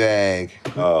heavy bag.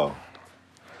 Oh.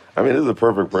 I mean, this is a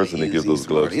perfect person to give those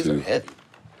gloves These to. are heavy.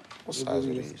 What Look size at are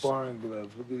these these? sparring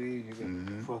gloves. Look at these. You got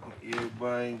the fucking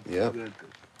earbuds. Yep. You got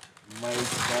the mic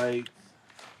sights.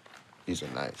 These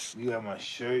are nice. You got my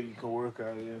shirt. You can work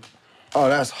out in. Oh,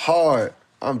 that's hard.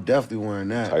 I'm definitely wearing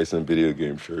that. Tyson video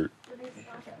game shirt.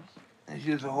 It's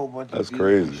just a whole bunch That's of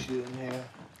beautiful crazy. shit in here.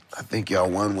 I think y'all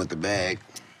won with the bag.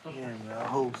 Yeah, man, I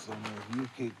hope so, man. You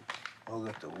keep,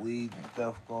 got the weed and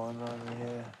stuff going on in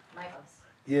here.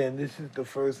 Yeah, and this is the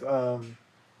first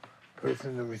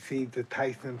person to receive the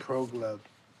Tyson Pro Glove.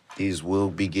 These will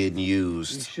be getting You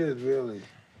used should, really.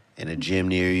 in a gym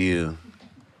near you.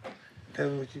 Tell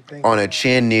me what you think. On a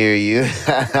chin near you.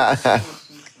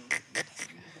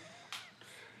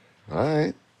 All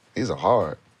right. These are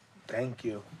hard. Thank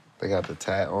you. They got the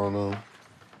tat on them.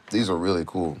 These are really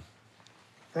cool.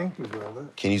 Thank you, brother.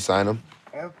 Can you sign them?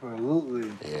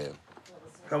 Absolutely. Yeah.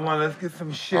 Come on, let's get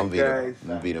some shit, I'm guys.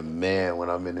 gonna be the man when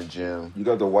I'm in the gym. You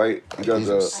got the white. You got These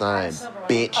are signed,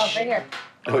 bitch.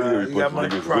 Oh, right here. You got my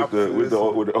prop with the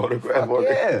autograph on it.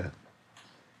 Yeah.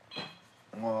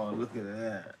 Oh, look at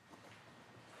that.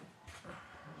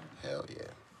 Hell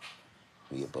yeah.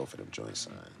 We get both of them joints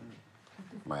signed.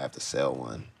 Might have to sell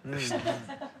one.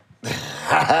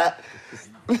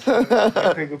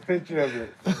 Take a picture of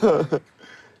it.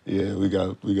 Yeah, we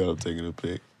got him taking a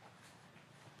pic.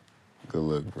 Good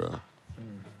look, bro.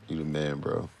 You the man,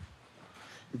 bro.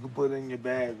 You can put it in your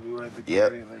bag. We want to Yep.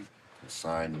 carry it like.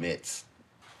 Signed mitts.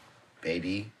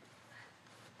 Baby.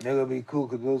 They're gonna be cool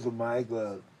because those are my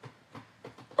gloves.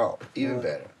 Oh, even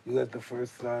better. You got the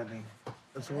first signing.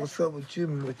 So what's up with you?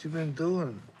 What you been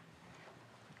doing?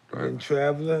 You been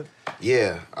traveling?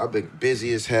 Yeah, I've been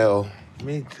busy as hell.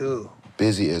 Me too.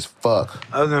 Busy as fuck.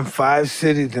 I was in 5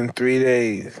 cities in 3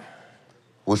 days.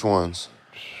 Which ones?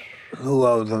 Who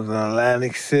else? I was in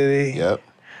Atlantic City. Yep.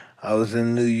 I was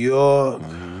in New York.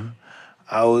 Mm-hmm.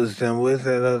 I was in, what's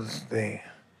that other thing?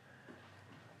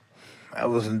 I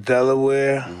was in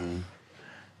Delaware. Mm-hmm.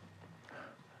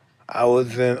 I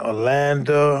was in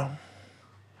Orlando,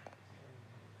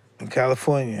 in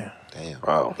California. Damn.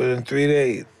 Wow. But in 3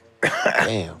 days.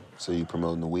 Damn. So you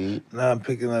promoting the weed? Now I'm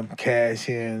picking up cash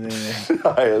here and there.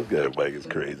 This guy Mike is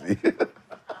crazy.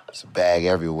 It's a bag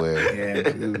everywhere. Yeah,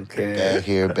 picking up cash. Bag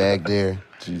here, bag there.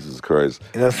 Jesus Christ.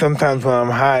 You know, sometimes when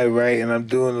I'm high, right, and I'm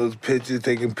doing those pictures,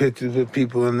 taking pictures with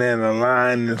people in there in a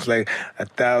line, and it's like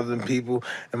 1,000 people,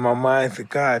 and my mind said,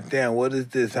 God damn, what is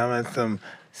this? I'm at some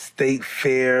state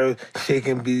fair,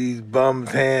 shaking these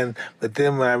bums' hands, but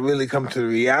then when I really come to the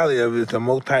reality of it, it's a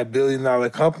multi-billion-dollar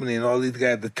company, and all these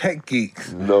guys are tech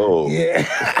geeks. No. Yeah.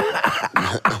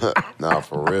 Nah,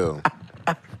 for real.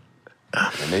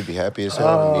 And they be happy as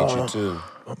hell to meet you, too.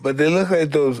 But they look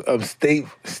like those state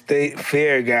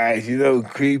fair guys, you know,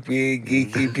 creepy,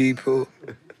 geeky people.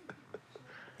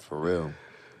 For real.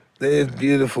 They're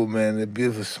beautiful, man. They're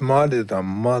beautiful. Smart as a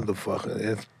motherfucker.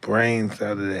 It's brains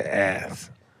out of their ass.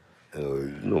 Hell,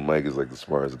 you know Mike is like the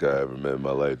smartest guy I ever met in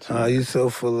my life, too. Oh, you so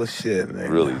full of shit,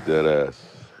 man. Really, dead ass.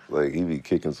 Like, he be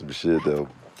kicking some shit that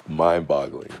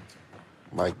mind-boggling.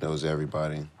 Mike knows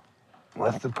everybody.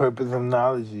 What's the purpose of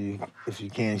knowledge if you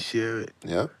can't share it?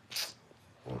 Yep.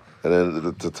 And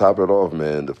then to top it off,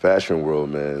 man, the fashion world,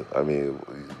 man. I mean,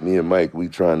 me and Mike, we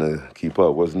trying to keep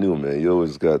up. What's new, man? You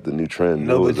always got the new trend.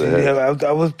 No, but ahead.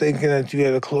 I was thinking that you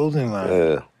had a clothing line.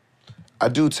 Yeah. I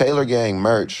do Taylor Gang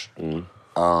merch. And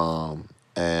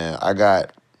I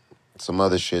got some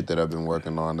other shit that I've been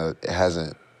working on that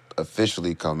hasn't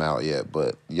officially come out yet,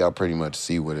 but y'all pretty much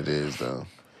see what it is, though.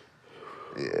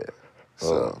 Yeah.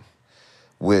 So,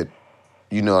 with,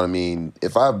 you know what I mean?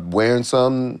 If I'm wearing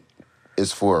something,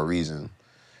 it's for a reason.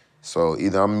 So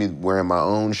either I'm wearing my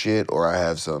own shit or I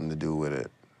have something to do with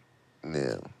it.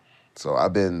 Yeah. So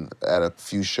I've been at a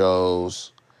few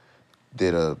shows,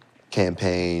 did a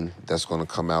campaign that's gonna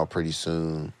come out pretty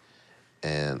soon.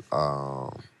 And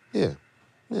yeah.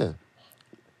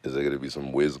 Is there gonna be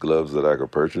some Wiz gloves that I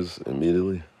could purchase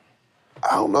immediately?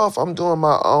 I don't know if I'm doing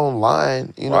my own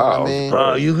line, you know what I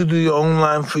mean? You could do your own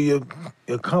line for your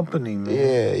company,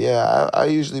 man. Yeah. I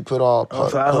usually put all...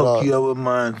 So I'll hook you up with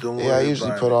mine. Don't worry. Yeah, I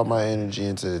usually put all my energy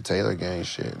into the Taylor Gang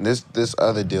shit. And this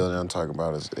other deal that I'm talking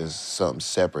about is something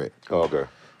separate. Oh, okay.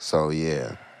 So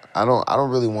yeah, I don't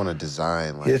really want to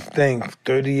design like. Just think,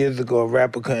 30 years ago, a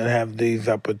rapper couldn't have these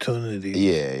opportunities.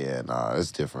 Yeah, nah,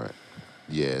 it's different.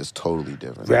 Yeah, it's totally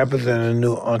different. Rappers are the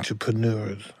new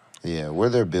entrepreneurs. Yeah, we're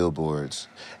their billboards.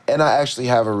 And I actually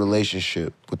have a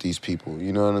relationship with these people,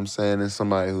 you know what I'm saying? It's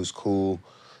somebody who's cool,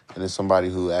 and it's somebody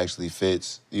who actually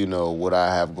fits, you know, what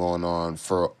I have going on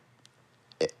for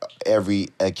every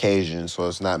occasion. So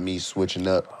it's not me switching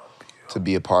up to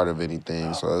be a part of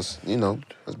anything. So it's, you know,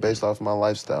 it's based off my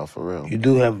lifestyle, for real. You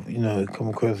do have, you know, come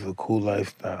across as a cool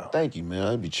lifestyle. Thank you, man.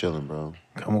 I'd be chilling, bro.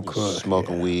 Come across.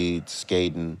 Smoking weed,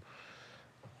 skating,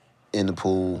 in the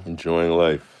pool. Enjoying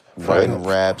life. Writing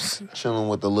raps, chilling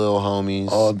with the little homies.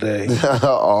 All day.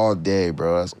 All day,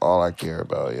 bro. That's all I care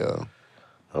about, yo.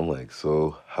 I'm like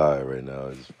so high right now.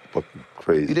 It's fucking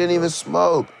crazy. You didn't even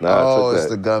smoke. Nah, it's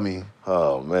the gummy.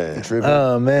 Oh, man. You tripping?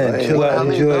 Oh, man. Chill out. How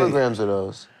many Enjoy. milligrams are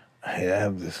those? Hey, I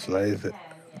have this slice.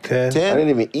 10? 10? I didn't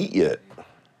even eat yet.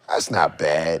 That's not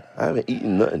bad. I haven't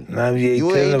eaten nothing. Now you ate You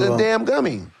 10 ate of the them. damn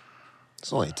gummy.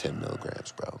 It's only 10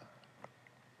 milligrams, bro.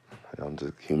 I'm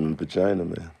just human vagina,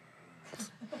 man.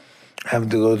 I have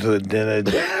to go to a dinner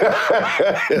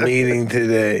meeting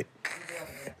today.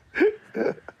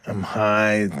 I'm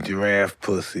high, giraffe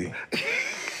pussy.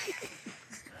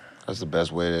 That's the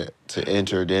best way to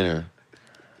enter dinner.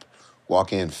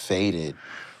 Walk in faded.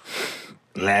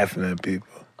 Laughing at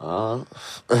people. You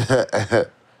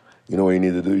know what you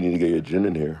need to do? You need to get your gin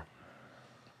in here.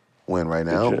 When, right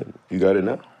Your now? gin. You got it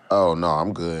now? Oh, no,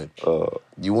 I'm good.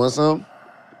 You want some?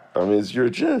 I mean, it's your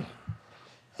gin.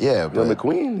 Yeah, You're the but...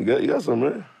 queen. You got some,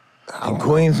 man. In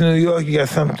Queens, New York, you got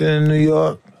something in New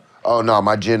York? Oh, no,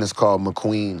 my gin is called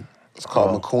McQueen. It's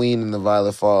called McQueen in the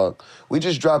Violet Fog. We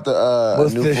just dropped a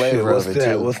What's new this flavor shit? What's of it,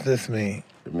 that? too. What's this mean?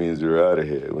 It means you're out of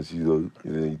here. Once you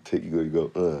go, you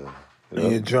go. You know?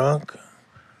 You drunk?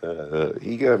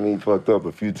 He got me fucked up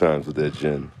a few times with that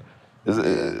gin.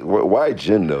 Why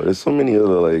gin, though? There's so many other,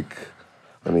 like...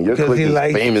 I mean, your clique is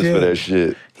famous gin. for that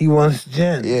shit. He wants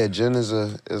gin. Yeah, gin is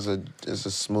a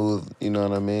smooth, you know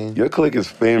what I mean? Your clique is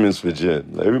famous for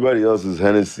gin. Everybody else is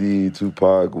Hennessy,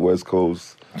 Tupac, West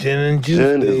Coast. Gin and juice,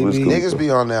 Gin is Wiz baby. Khalifa. Niggas be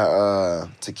on that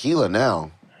tequila now.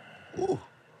 Ooh,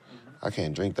 I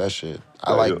can't drink that shit.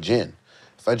 I like gin.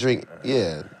 If I drink,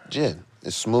 gin.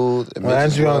 It's smooth. It When I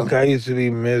mixes drunk, well. I used to be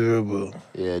miserable.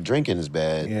 Yeah, drinking is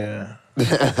bad. Yeah.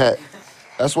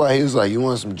 That's why he was like, you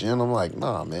want some gin? I'm like,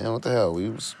 nah, man, what the hell? We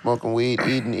was smoking weed,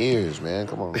 eating ears, man.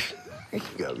 Come on. You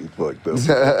got me fucked up.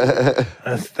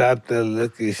 I stopped the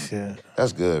liquor shit.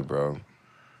 That's good, bro.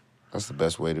 That's the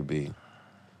best way to be.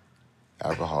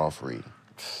 alcohol free.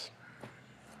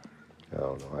 I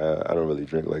don't know. I don't really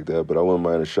drink like that, but I wouldn't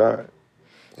mind a shot.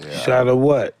 Yeah, Shot of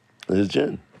what? It's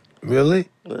gin. Really?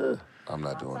 Yeah. I'm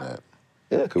not doing that.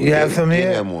 Yeah, could You have some Get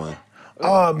here? him one.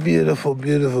 Oh, beautiful,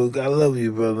 beautiful. I love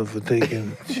you, brother, for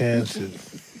taking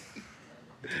chances.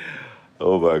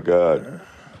 Oh my God.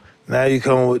 Now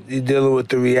you're dealing with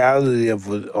the reality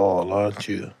of it all, aren't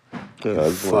you? Yeah,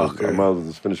 Fucker. I might as well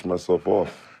just finish myself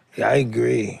off. Yeah, I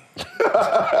agree.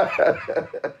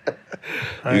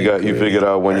 You figured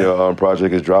out when your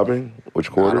project is dropping? Which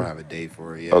I quarter? don't have a date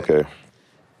for it yet. Okay.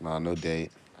 No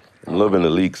date. I'm loving the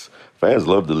leaks. Fans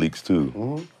love the leaks too.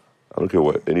 Mm-hmm. I don't care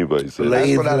what anybody says.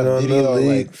 Let's put out a Blazing on video the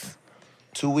like leaks.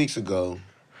 2 weeks ago.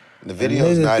 The A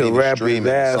video's nigga not could even rap his streaming.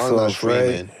 The ass song's not off,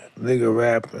 streaming. right? Nigga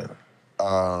rapping.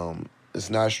 It's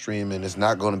not streaming. It's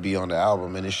not going to be on the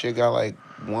album. And this shit got like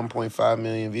 1.5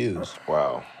 million views.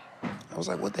 Wow. I was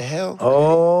like, what the hell?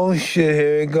 Oh, shit,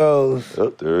 here it goes. Oh,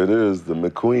 there it is, the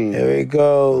McQueen. Here it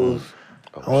goes.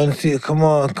 Oh, I want to see it. Come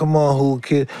on, Who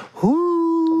Kid.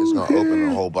 Who? It's going to open,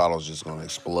 the whole bottle's just going to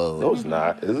explode. No, it's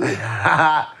not, is it?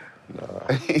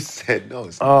 He said, no,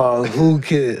 it's not. Oh, Who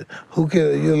Kid. Who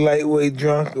Kid, you lightweight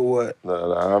drunk or what?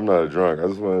 No, I'm not a drunk. I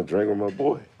just want to drink with my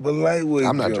boy. But lightweight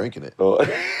I'm not drunk. drinking it. Oh.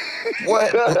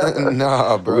 What?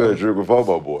 Nah, We're bro. going to drink without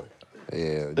my boy.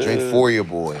 Yeah, drink for your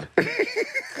boy.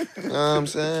 You know what I'm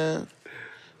saying?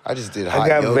 I just did I hot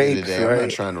got yoga vapes, today. I'm right? not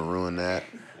trying to ruin that.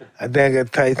 I think I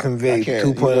got Tyson I vapes, can't,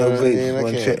 2.0 you know what I mean? vapes. I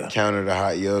One can't check. counter the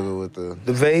hot yoga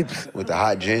The vapes? with the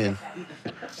hot gin.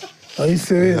 Are you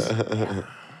serious?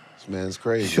 This man's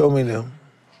crazy. Show me them.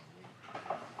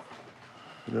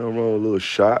 You know, wrong with a little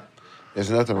shot. There's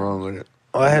nothing wrong with it.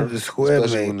 Oh, I had the square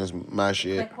Especially when vape. it's my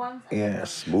shit. Yeah.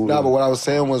 Smooth. Nah, but what I was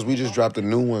saying was we just dropped a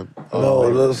new one. No, a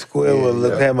little square Yeah, one.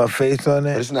 Look, yeah. had my face on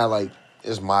But it. it's not like,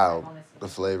 it's mild, the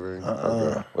flavoring.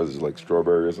 Okay. What is it, like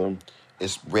strawberry or something?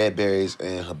 It's red berries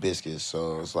and hibiscus,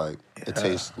 so it's like, it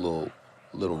tastes a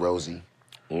little rosy,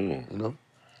 you know?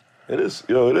 It is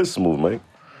smooth, mate.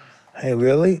 Hey,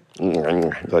 really?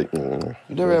 Like, You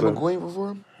never had McQueen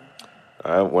before?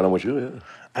 when I'm with you, yeah.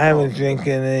 I haven't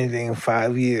drinking anything in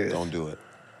 5 years. Don't do it.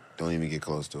 Don't even get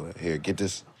close to it. Here, get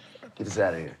this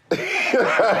out of here.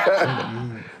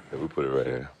 Yeah, we put it right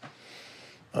here.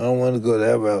 I don't want to go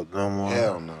that route no more.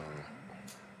 Hell no.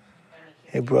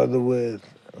 Hey, brother Wiz,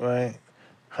 right?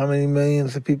 How many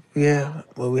millions of people we have?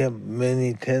 Well, we have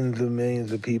many tens of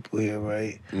millions of people here,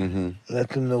 right? Mm-hmm. Let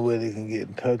them know where they can get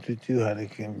in touch with you, how they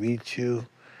can reach you,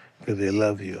 because they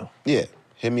love you. Yeah,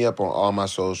 hit me up on all my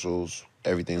socials.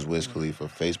 Everything's Wiz Khalifa.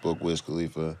 Facebook, Wiz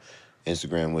Khalifa.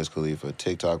 Instagram, Wiz Khalifa.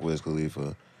 TikTok, Wiz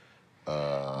Khalifa.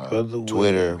 Brother Wiz.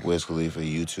 Twitter, Wiz Khalifa.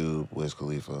 YouTube, Wiz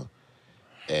Khalifa.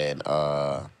 And,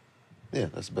 yeah,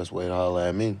 that's the best way to holler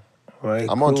at me. Right,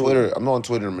 I'm on Twitter. I'm on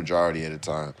Twitter the majority of the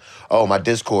time. Oh, my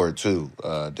Discord too.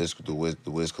 The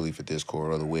Wiz Khalifa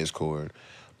Discord or the Wizcord.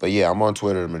 But yeah, I'm on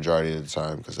Twitter the majority of the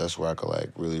time because that's where I can like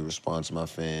really respond to my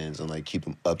fans and like keep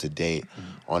them up to date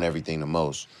on everything the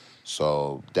most.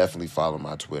 So definitely follow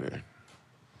my Twitter.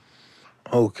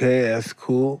 Okay, that's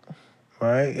cool.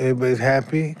 Right? Everybody's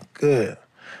happy? Good.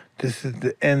 This is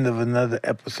the end of another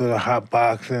episode of Hot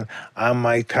Boxing. I'm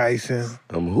Mike Tyson.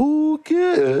 I'm who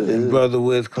cares? And Brother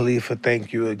Wiz Khalifa,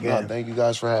 thank you No, again. thank you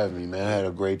guys for having me, man. I had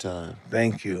a great time.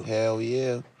 Thank you. Hell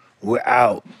yeah. We're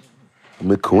out.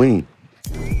 McQueen.